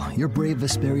Estelle, you're Brave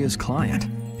Vesperia's client.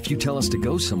 If you tell us to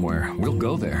go somewhere, we'll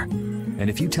go there. And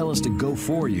if you tell us to go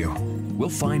for you, we'll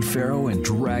find Pharaoh and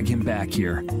drag him back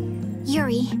here.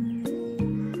 Yuri,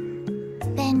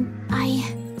 then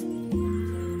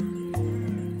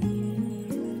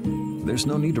There's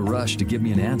no need to rush to give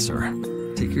me an answer.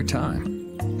 Take your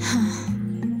time.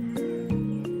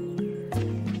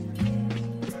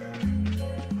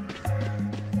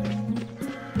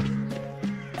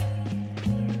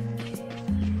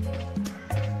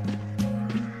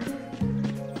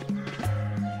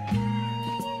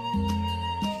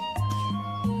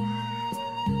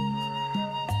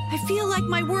 I feel like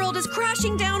my world is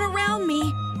crashing down around me.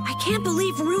 I can't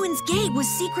believe Ruin's Gate was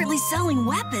secretly selling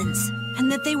weapons,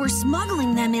 and that they were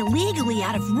smuggling them illegally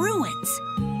out of ruins.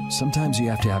 Sometimes you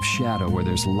have to have shadow where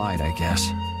there's light, I guess.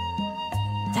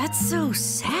 That's so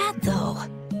sad, though.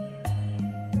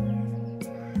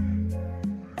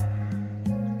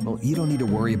 Well, you don't need to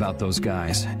worry about those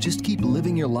guys. Just keep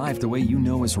living your life the way you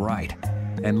know is right.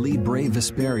 And lead Brave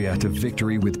Vesperia to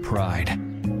victory with pride.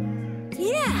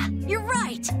 Yeah, you're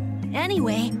right.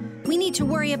 Anyway, we need to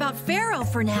worry about Pharaoh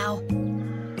for now.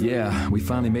 Yeah, we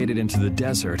finally made it into the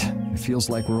desert. It feels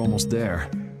like we're almost there.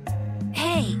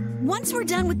 Hey, once we're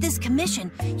done with this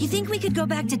commission, you think we could go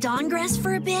back to Dawngrest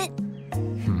for a bit?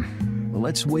 Well,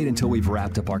 let's wait until we've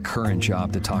wrapped up our current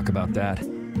job to talk about that.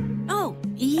 Oh,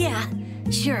 yeah,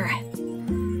 sure.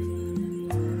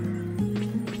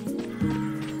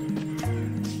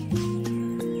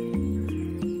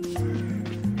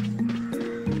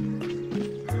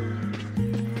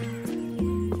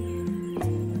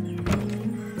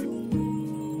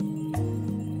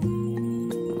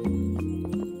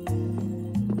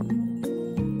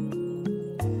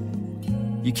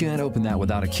 You can't open that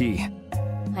without a key.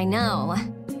 I know.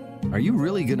 Are you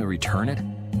really gonna return it?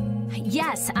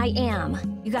 Yes, I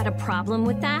am. You got a problem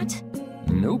with that?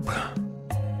 Nope.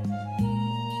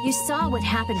 You saw what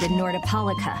happened in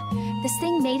Nordopolica. This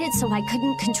thing made it so I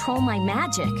couldn't control my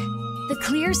magic. The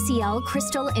clear CL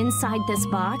crystal inside this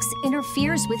box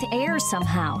interferes with air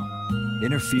somehow.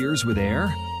 Interferes with air?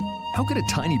 How could a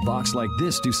tiny box like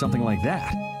this do something like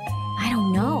that? I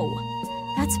don't know.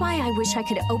 That's why I wish I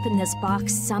could open this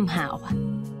box somehow.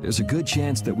 There's a good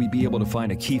chance that we'd be able to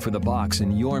find a key for the box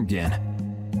in Jormungand.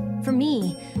 For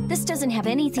me, this doesn't have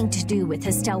anything to do with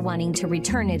Estelle wanting to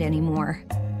return it anymore.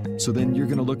 So then you're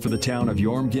gonna look for the town of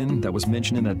Jormungand that was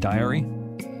mentioned in that diary?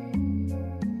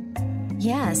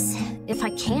 Yes, if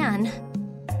I can.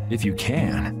 If you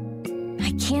can.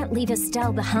 I can't leave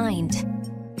Estelle behind.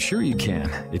 Sure you can,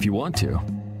 if you want to.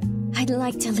 I'd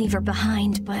like to leave her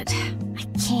behind, but I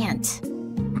can't.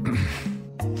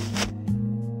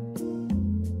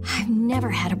 I've never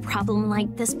had a problem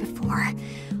like this before.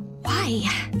 Why?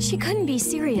 She couldn't be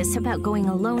serious about going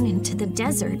alone into the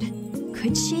desert,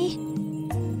 could she?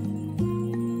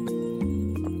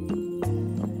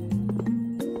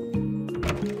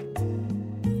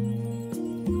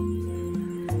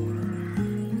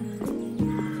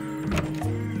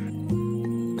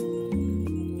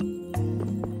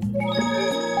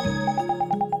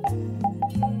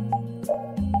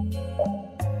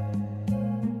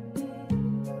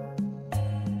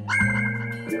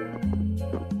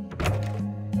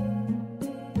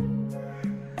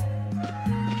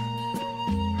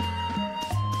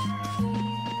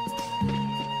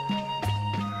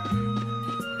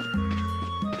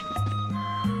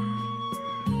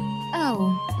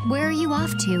 you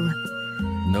off to?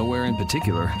 Nowhere in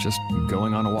particular, just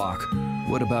going on a walk.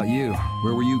 What about you?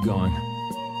 Where were you going?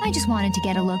 I just wanted to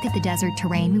get a look at the desert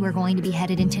terrain we were going to be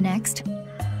headed into next.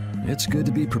 It's good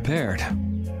to be prepared.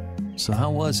 So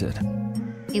how was it?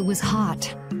 It was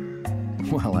hot,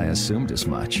 Well, I assumed as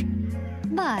much.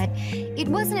 but it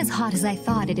wasn't as hot as I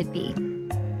thought it'd be.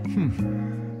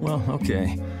 Well,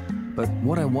 okay. But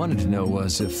what I wanted to know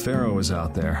was if Pharaoh was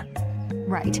out there.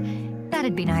 Right.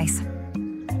 That'd be nice.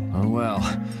 Oh well,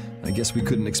 I guess we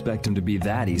couldn't expect him to be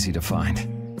that easy to find.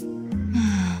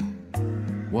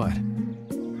 What?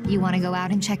 You want to go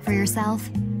out and check for yourself?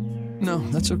 No,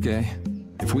 that's okay.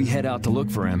 If we head out to look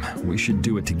for him, we should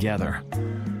do it together.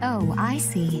 Oh, I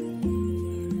see.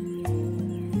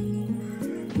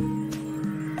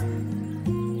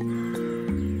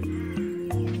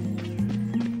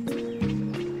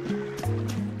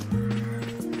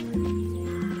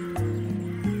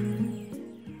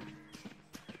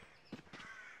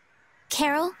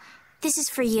 Carol, this is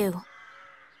for you.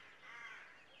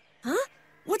 Huh?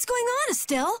 What's going on,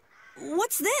 Estelle?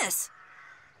 What's this?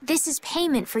 This is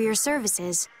payment for your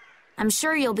services. I'm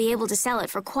sure you'll be able to sell it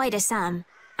for quite a sum.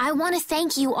 I want to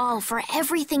thank you all for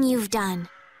everything you've done.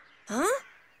 Huh?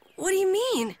 What do you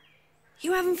mean?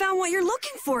 You haven't found what you're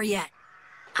looking for yet.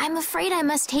 I'm afraid I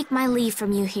must take my leave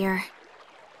from you here.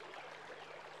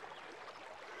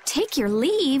 Take your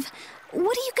leave?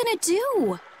 What are you gonna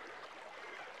do?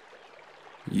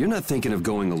 You're not thinking of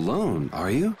going alone,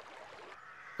 are you?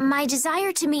 My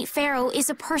desire to meet Pharaoh is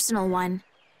a personal one.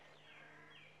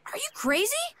 Are you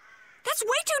crazy? That's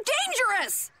way too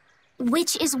dangerous!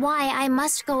 Which is why I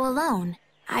must go alone.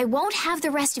 I won't have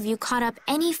the rest of you caught up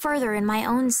any further in my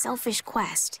own selfish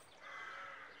quest.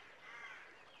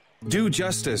 Do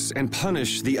justice and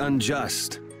punish the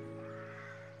unjust.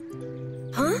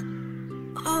 Huh?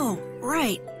 Oh,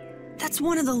 right. That's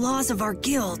one of the laws of our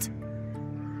guild.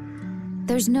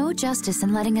 There's no justice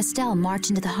in letting Estelle march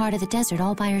into the heart of the desert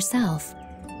all by herself.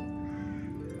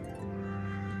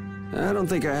 I don't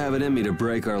think I have it in me to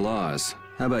break our laws.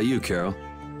 How about you, Carol?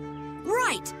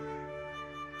 Right!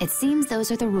 It seems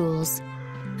those are the rules.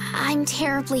 I'm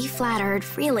terribly flattered,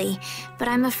 really, but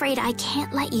I'm afraid I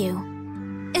can't let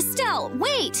you. Estelle,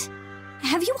 wait!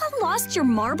 Have you all lost your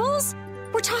marbles?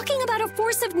 We're talking about a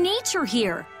force of nature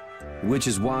here. Which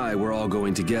is why we're all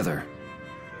going together.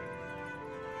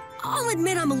 I'll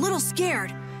admit I'm a little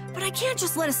scared, but I can't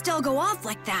just let Estelle go off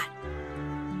like that.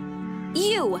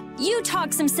 You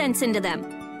talk some sense into them.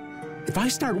 If I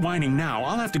start whining now,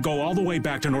 I'll have to go all the way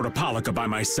back to Nordopolica by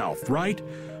myself, right?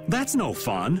 That's no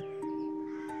fun.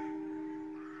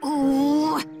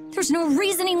 Ooh, there's no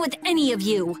reasoning with any of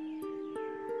you.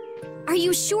 Are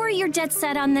you sure you're dead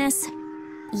set on this?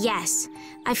 Yes,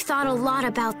 I've thought a lot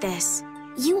about this.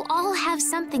 You all have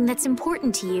something that's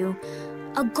important to you.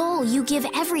 A goal you give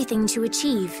everything to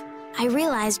achieve. I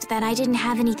realized that I didn't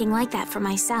have anything like that for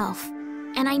myself.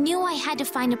 And I knew I had to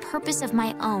find a purpose of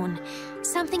my own,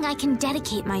 something I can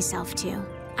dedicate myself to.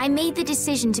 I made the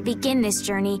decision to begin this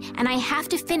journey, and I have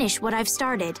to finish what I've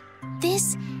started.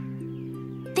 This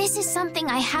is something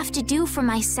I have to do for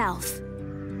myself.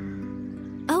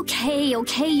 Okay,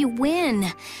 you win.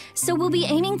 So we'll be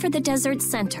aiming for the desert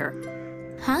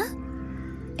center. Huh?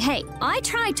 Hey, I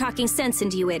tried talking sense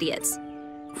into you idiots.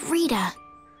 Rita.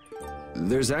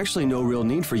 There's actually no real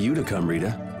need for you to come,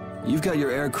 Rita. You've got your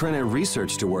Air Krena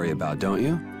research to worry about, don't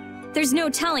you? There's no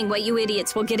telling what you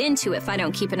idiots will get into if I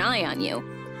don't keep an eye on you.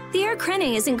 The Air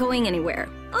Krena isn't going anywhere.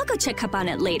 I'll go check up on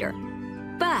it later.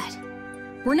 But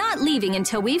we're not leaving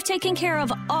until we've taken care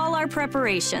of all our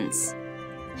preparations.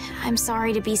 I'm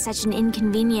sorry to be such an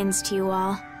inconvenience to you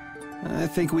all. I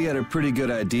think we had a pretty good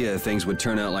idea things would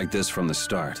turn out like this from the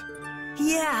start.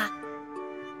 Yeah.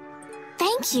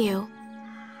 Thank you.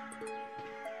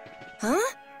 Huh?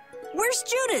 Where's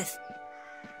Judith?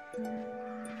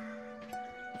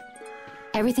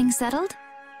 Everything settled?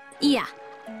 Yeah.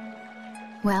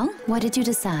 Well, what did you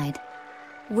decide?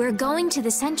 We're going to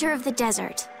the center of the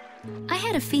desert. I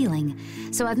had a feeling,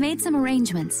 so I've made some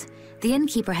arrangements. The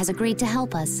innkeeper has agreed to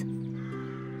help us.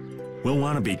 We'll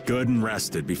want to be good and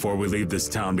rested before we leave this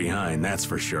town behind, that's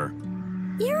for sure.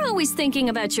 You're always thinking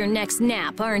about your next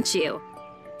nap, aren't you?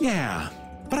 Yeah,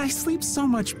 but I sleep so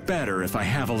much better if I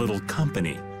have a little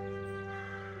company.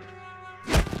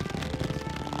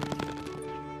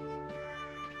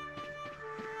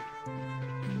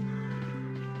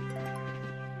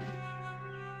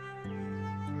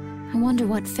 I wonder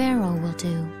what Pharaoh will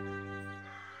do.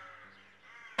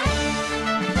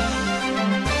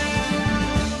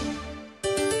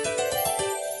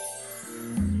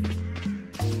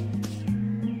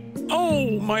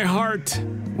 Oh, my heart!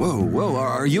 Whoa,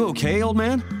 are you okay, old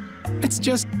man? It's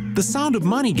just the sound of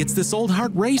money gets this old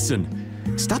heart racing.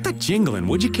 Stop that jingling,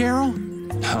 would you, Carol?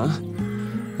 Huh?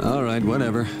 All right,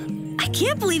 whatever. I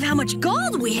can't believe how much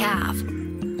gold we have.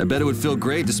 I bet it would feel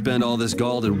great to spend all this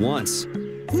gold at once.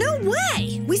 No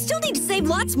way! We still need to save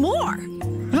lots more.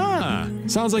 Ah,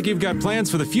 sounds like you've got plans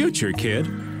for the future, kid.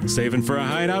 Saving for a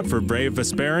hideout for brave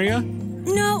Vesperia?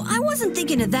 No, I wasn't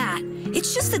thinking of that.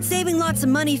 It's just that saving lots of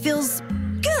money feels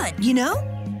good, you know?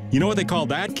 You know what they call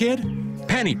that, kid?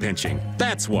 Penny pinching.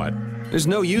 That's what. There's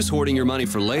no use hoarding your money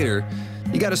for later.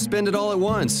 You gotta spend it all at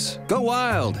once. Go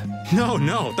wild.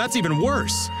 No, that's even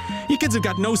worse. You kids have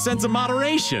got no sense of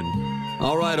moderation.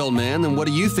 All right, old man, then what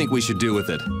do you think we should do with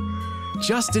it?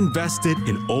 Just invest it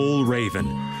in Old Raven.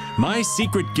 My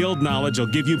secret guild knowledge will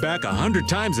give you back 100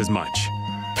 times as much.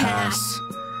 Pass.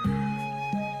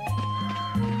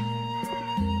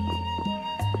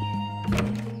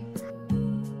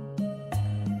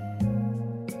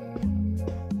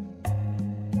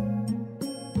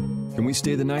 Can we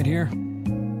stay the night here?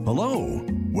 Hello.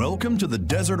 Welcome to the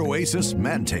Desert Oasis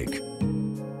Mantake.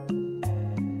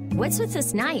 What's with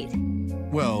this night?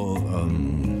 Well,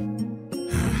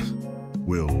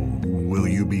 will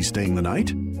you be staying the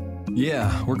night?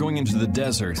 Yeah, we're going into the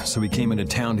desert, so we came into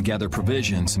town to gather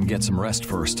provisions and get some rest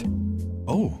first.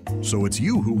 Oh, so it's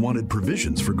you who wanted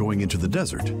provisions for going into the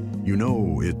desert. You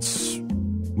know,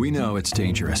 We know it's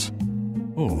dangerous.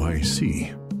 Oh, I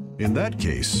see. In that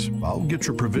case, I'll get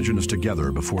your provisions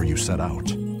together before you set out.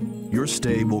 Your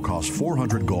stay will cost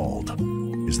 400 gold.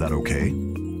 Is that okay?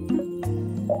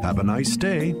 Have a nice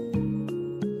day.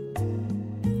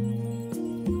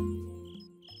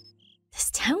 This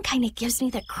town kind of gives me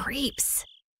the creeps.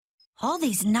 All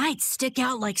these nights stick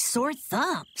out like sore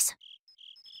thumbs.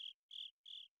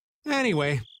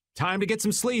 Anyway, time to get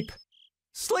some sleep.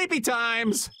 Sleepy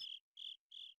times!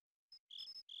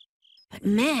 But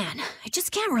man, I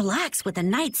just can't relax with the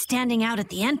knight standing out at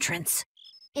the entrance.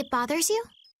 It bothers you?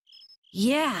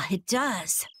 Yeah, it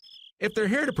does. If they're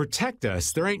here to protect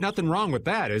us, there ain't nothing wrong with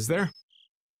that, is there?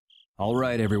 All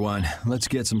right, everyone, let's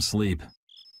get some sleep.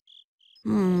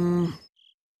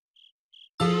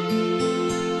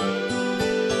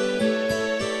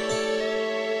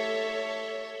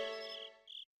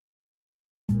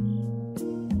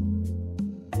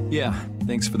 Yeah,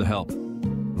 thanks for the help.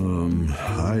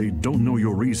 I don't know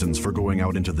your reasons for going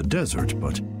out into the desert,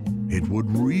 but it would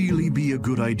really be a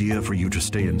good idea for you to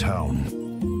stay in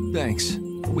town. Thanks.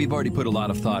 We've already put a lot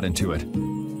of thought into it.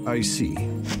 I see.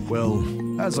 Well,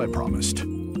 as I promised.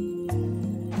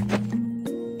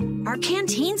 Our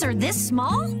canteens are this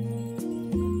small?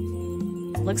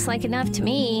 Looks like enough to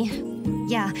me.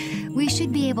 Yeah, we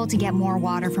should be able to get more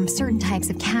water from certain types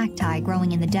of cacti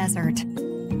growing in the desert.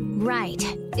 Right.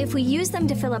 If we use them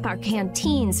to fill up our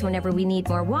canteens whenever we need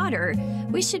more water,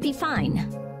 we should be fine.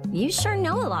 You sure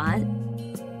know a lot.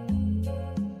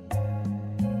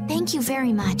 Thank you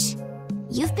very much.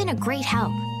 You've been a great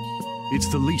help.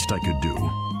 It's the least I could do.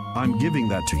 I'm giving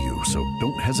that to you, so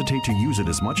don't hesitate to use it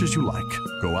as much as you like.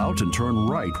 Go out and turn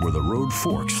right where the road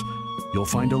forks. You'll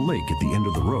find a lake at the end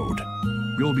of the road.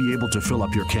 You'll be able to fill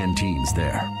up your canteens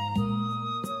there.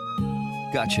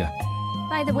 Gotcha.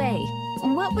 By the way,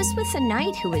 what was with the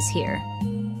knight who was here?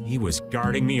 He was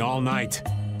guarding me all night.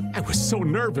 I was so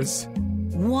nervous.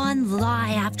 One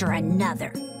lie after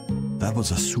another. That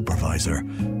was a supervisor.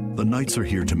 The knights are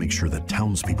here to make sure that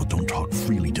townspeople don't talk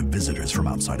freely to visitors from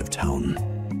outside of town.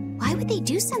 Why would they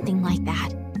do something like that?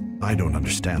 I don't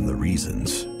understand the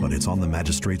reasons, but it's on the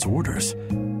magistrate's orders.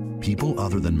 People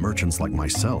other than merchants like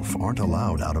myself aren't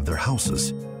allowed out of their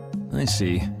houses. I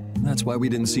see. That's why we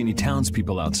didn't see any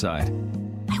townspeople outside.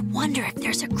 I wonder if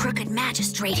there's a crooked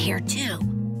magistrate here too.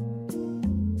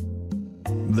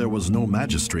 There was no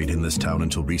magistrate in this town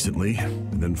until recently,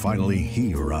 and then finally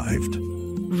he arrived.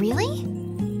 Really?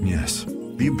 Yes.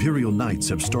 The Imperial Knights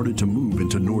have started to move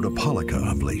into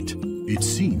Nordopolica of late. It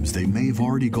seems they may have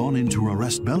already gone in to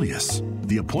arrest Bellius.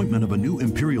 The appointment of a new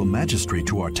Imperial Magistrate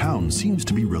to our town seems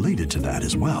to be related to that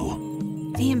as well.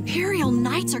 The Imperial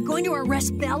Knights are going to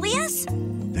arrest Bellius?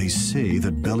 They say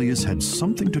that Bellius had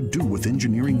something to do with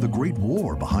engineering the Great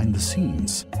War behind the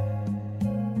scenes.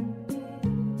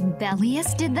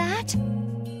 Bellius did that?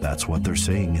 That's what they're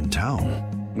saying in town.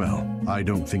 Well, I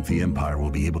don't think the Empire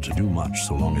will be able to do much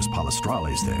so long as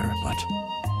Palestrale's there, but...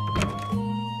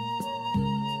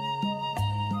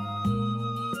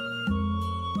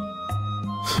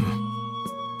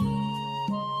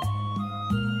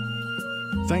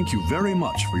 Thank you very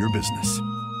much for your business.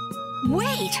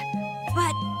 Wait,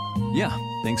 but... Yeah,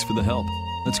 thanks for the help.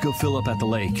 Let's go fill up at the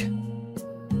lake.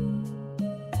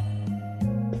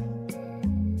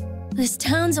 This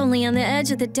town's only on the edge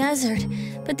of the desert,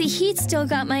 but the heat still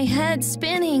got my head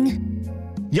spinning.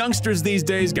 Youngsters these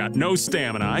days got no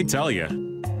stamina, I tell you.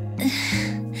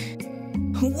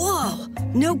 Whoa!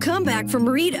 No comeback from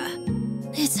Rita.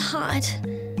 It's hot.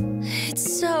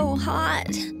 It's so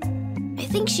hot. I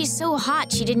think she's so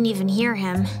hot she didn't even hear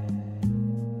him.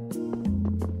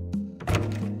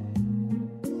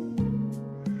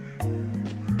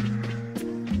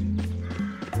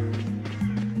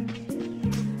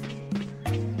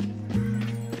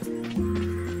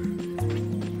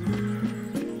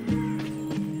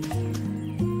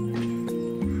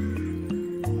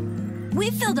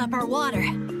 We've filled up our water.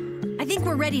 I think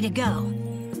we're ready to go.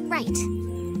 Right.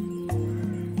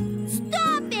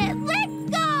 Stop it! Let's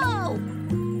go!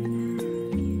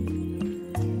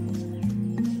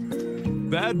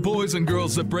 Bad boys and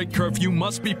girls that break curfew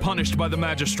must be punished by the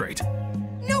magistrate.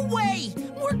 No way!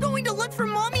 We're going to look for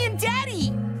Mommy and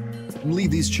Daddy! Leave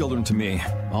these children to me.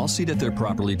 I'll see that they're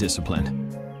properly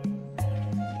disciplined.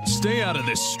 Stay out of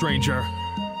this, stranger.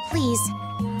 Please,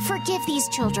 forgive these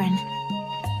children.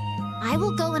 I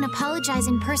will go and apologize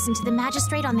in person to the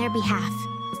magistrate on their behalf.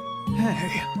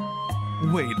 Hey,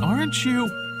 wait, aren't you?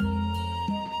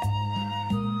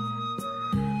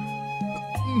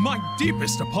 My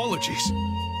deepest apologies.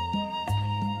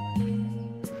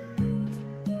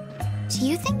 Do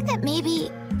you think that maybe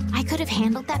I could have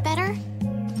handled that better?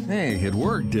 Hey, it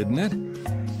worked, didn't it?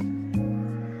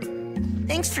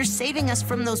 Thanks for saving us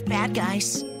from those bad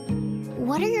guys.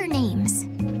 What are your names?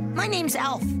 My name's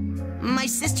Alf. My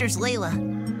sister's Layla.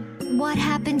 What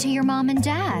happened to your mom and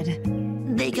dad?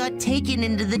 They got taken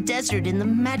into the desert in the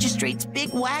magistrate's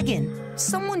big wagon.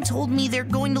 Someone told me they're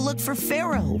going to look for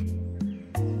Pharaoh.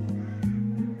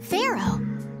 Pharaoh?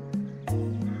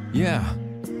 Yeah.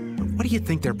 What do you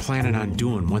think they're planning on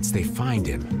doing once they find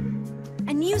him?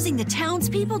 And using the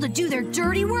townspeople to do their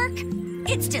dirty work?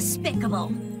 It's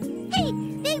despicable. Hey,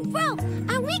 bro,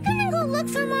 are we gonna go look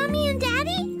for Mommy and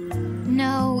Daddy?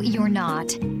 No, you're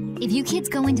not. If you kids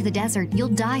go into the desert, you'll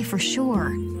die for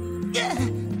sure.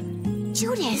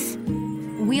 Judith!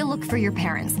 We'll look for your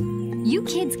parents. You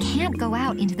kids can't go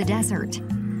out into the desert.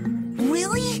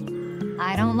 Really?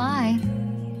 I don't lie.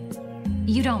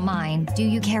 You don't mind, do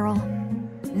you, Carol?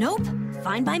 Nope,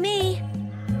 fine by me.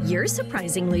 You're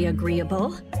surprisingly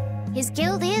agreeable. His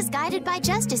guild is guided by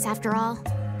justice, after all.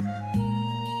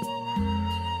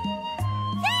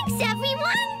 Thanks,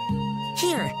 everyone!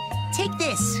 Here, take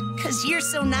this, 'cause you're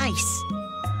so nice.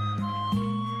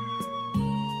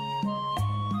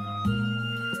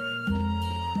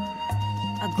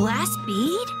 A glass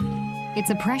bead?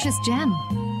 It's a precious gem.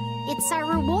 It's our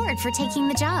reward for taking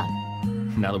the job.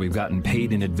 Now that we've gotten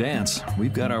paid in advance,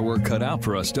 we've got our work cut out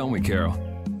for us, don't we, Carol?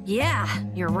 Yeah,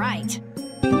 you're right.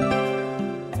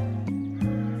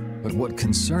 But what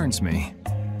concerns me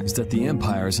is that the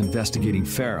Empire is investigating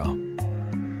Pharaoh.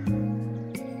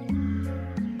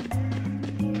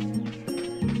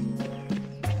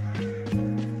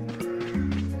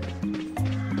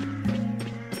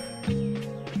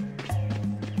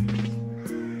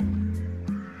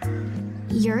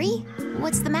 Yuri?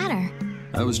 What's the matter?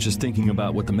 I was just thinking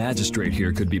about what the magistrate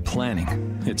here could be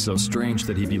planning. It's so strange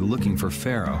that he'd be looking for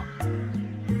Pharaoh.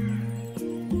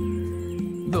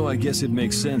 Though I guess it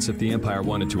makes sense if the Empire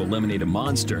wanted to eliminate a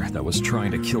monster that was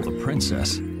trying to kill the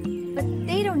princess. But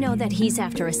they don't know that he's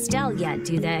after Estelle yet,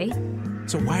 do they?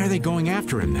 So why are they going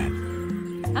after him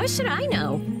then? How should I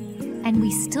know? And we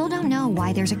still don't know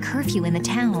why there's a curfew in the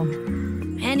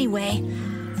town. Anyway,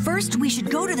 first we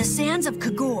should go to the sands of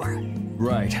Kagor.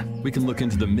 Right. We can look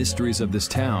into the mysteries of this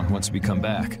town once we come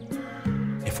back.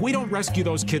 If we don't rescue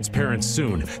those kids' parents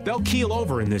soon, they'll keel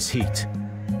over in this heat.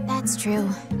 That's true.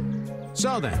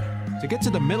 So then, to get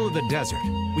to the middle of the desert,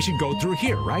 we should go through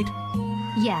here, right?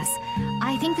 Yes,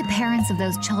 I think the parents of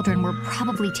those children were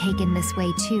probably taken this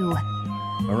way too.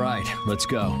 All right, let's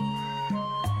go.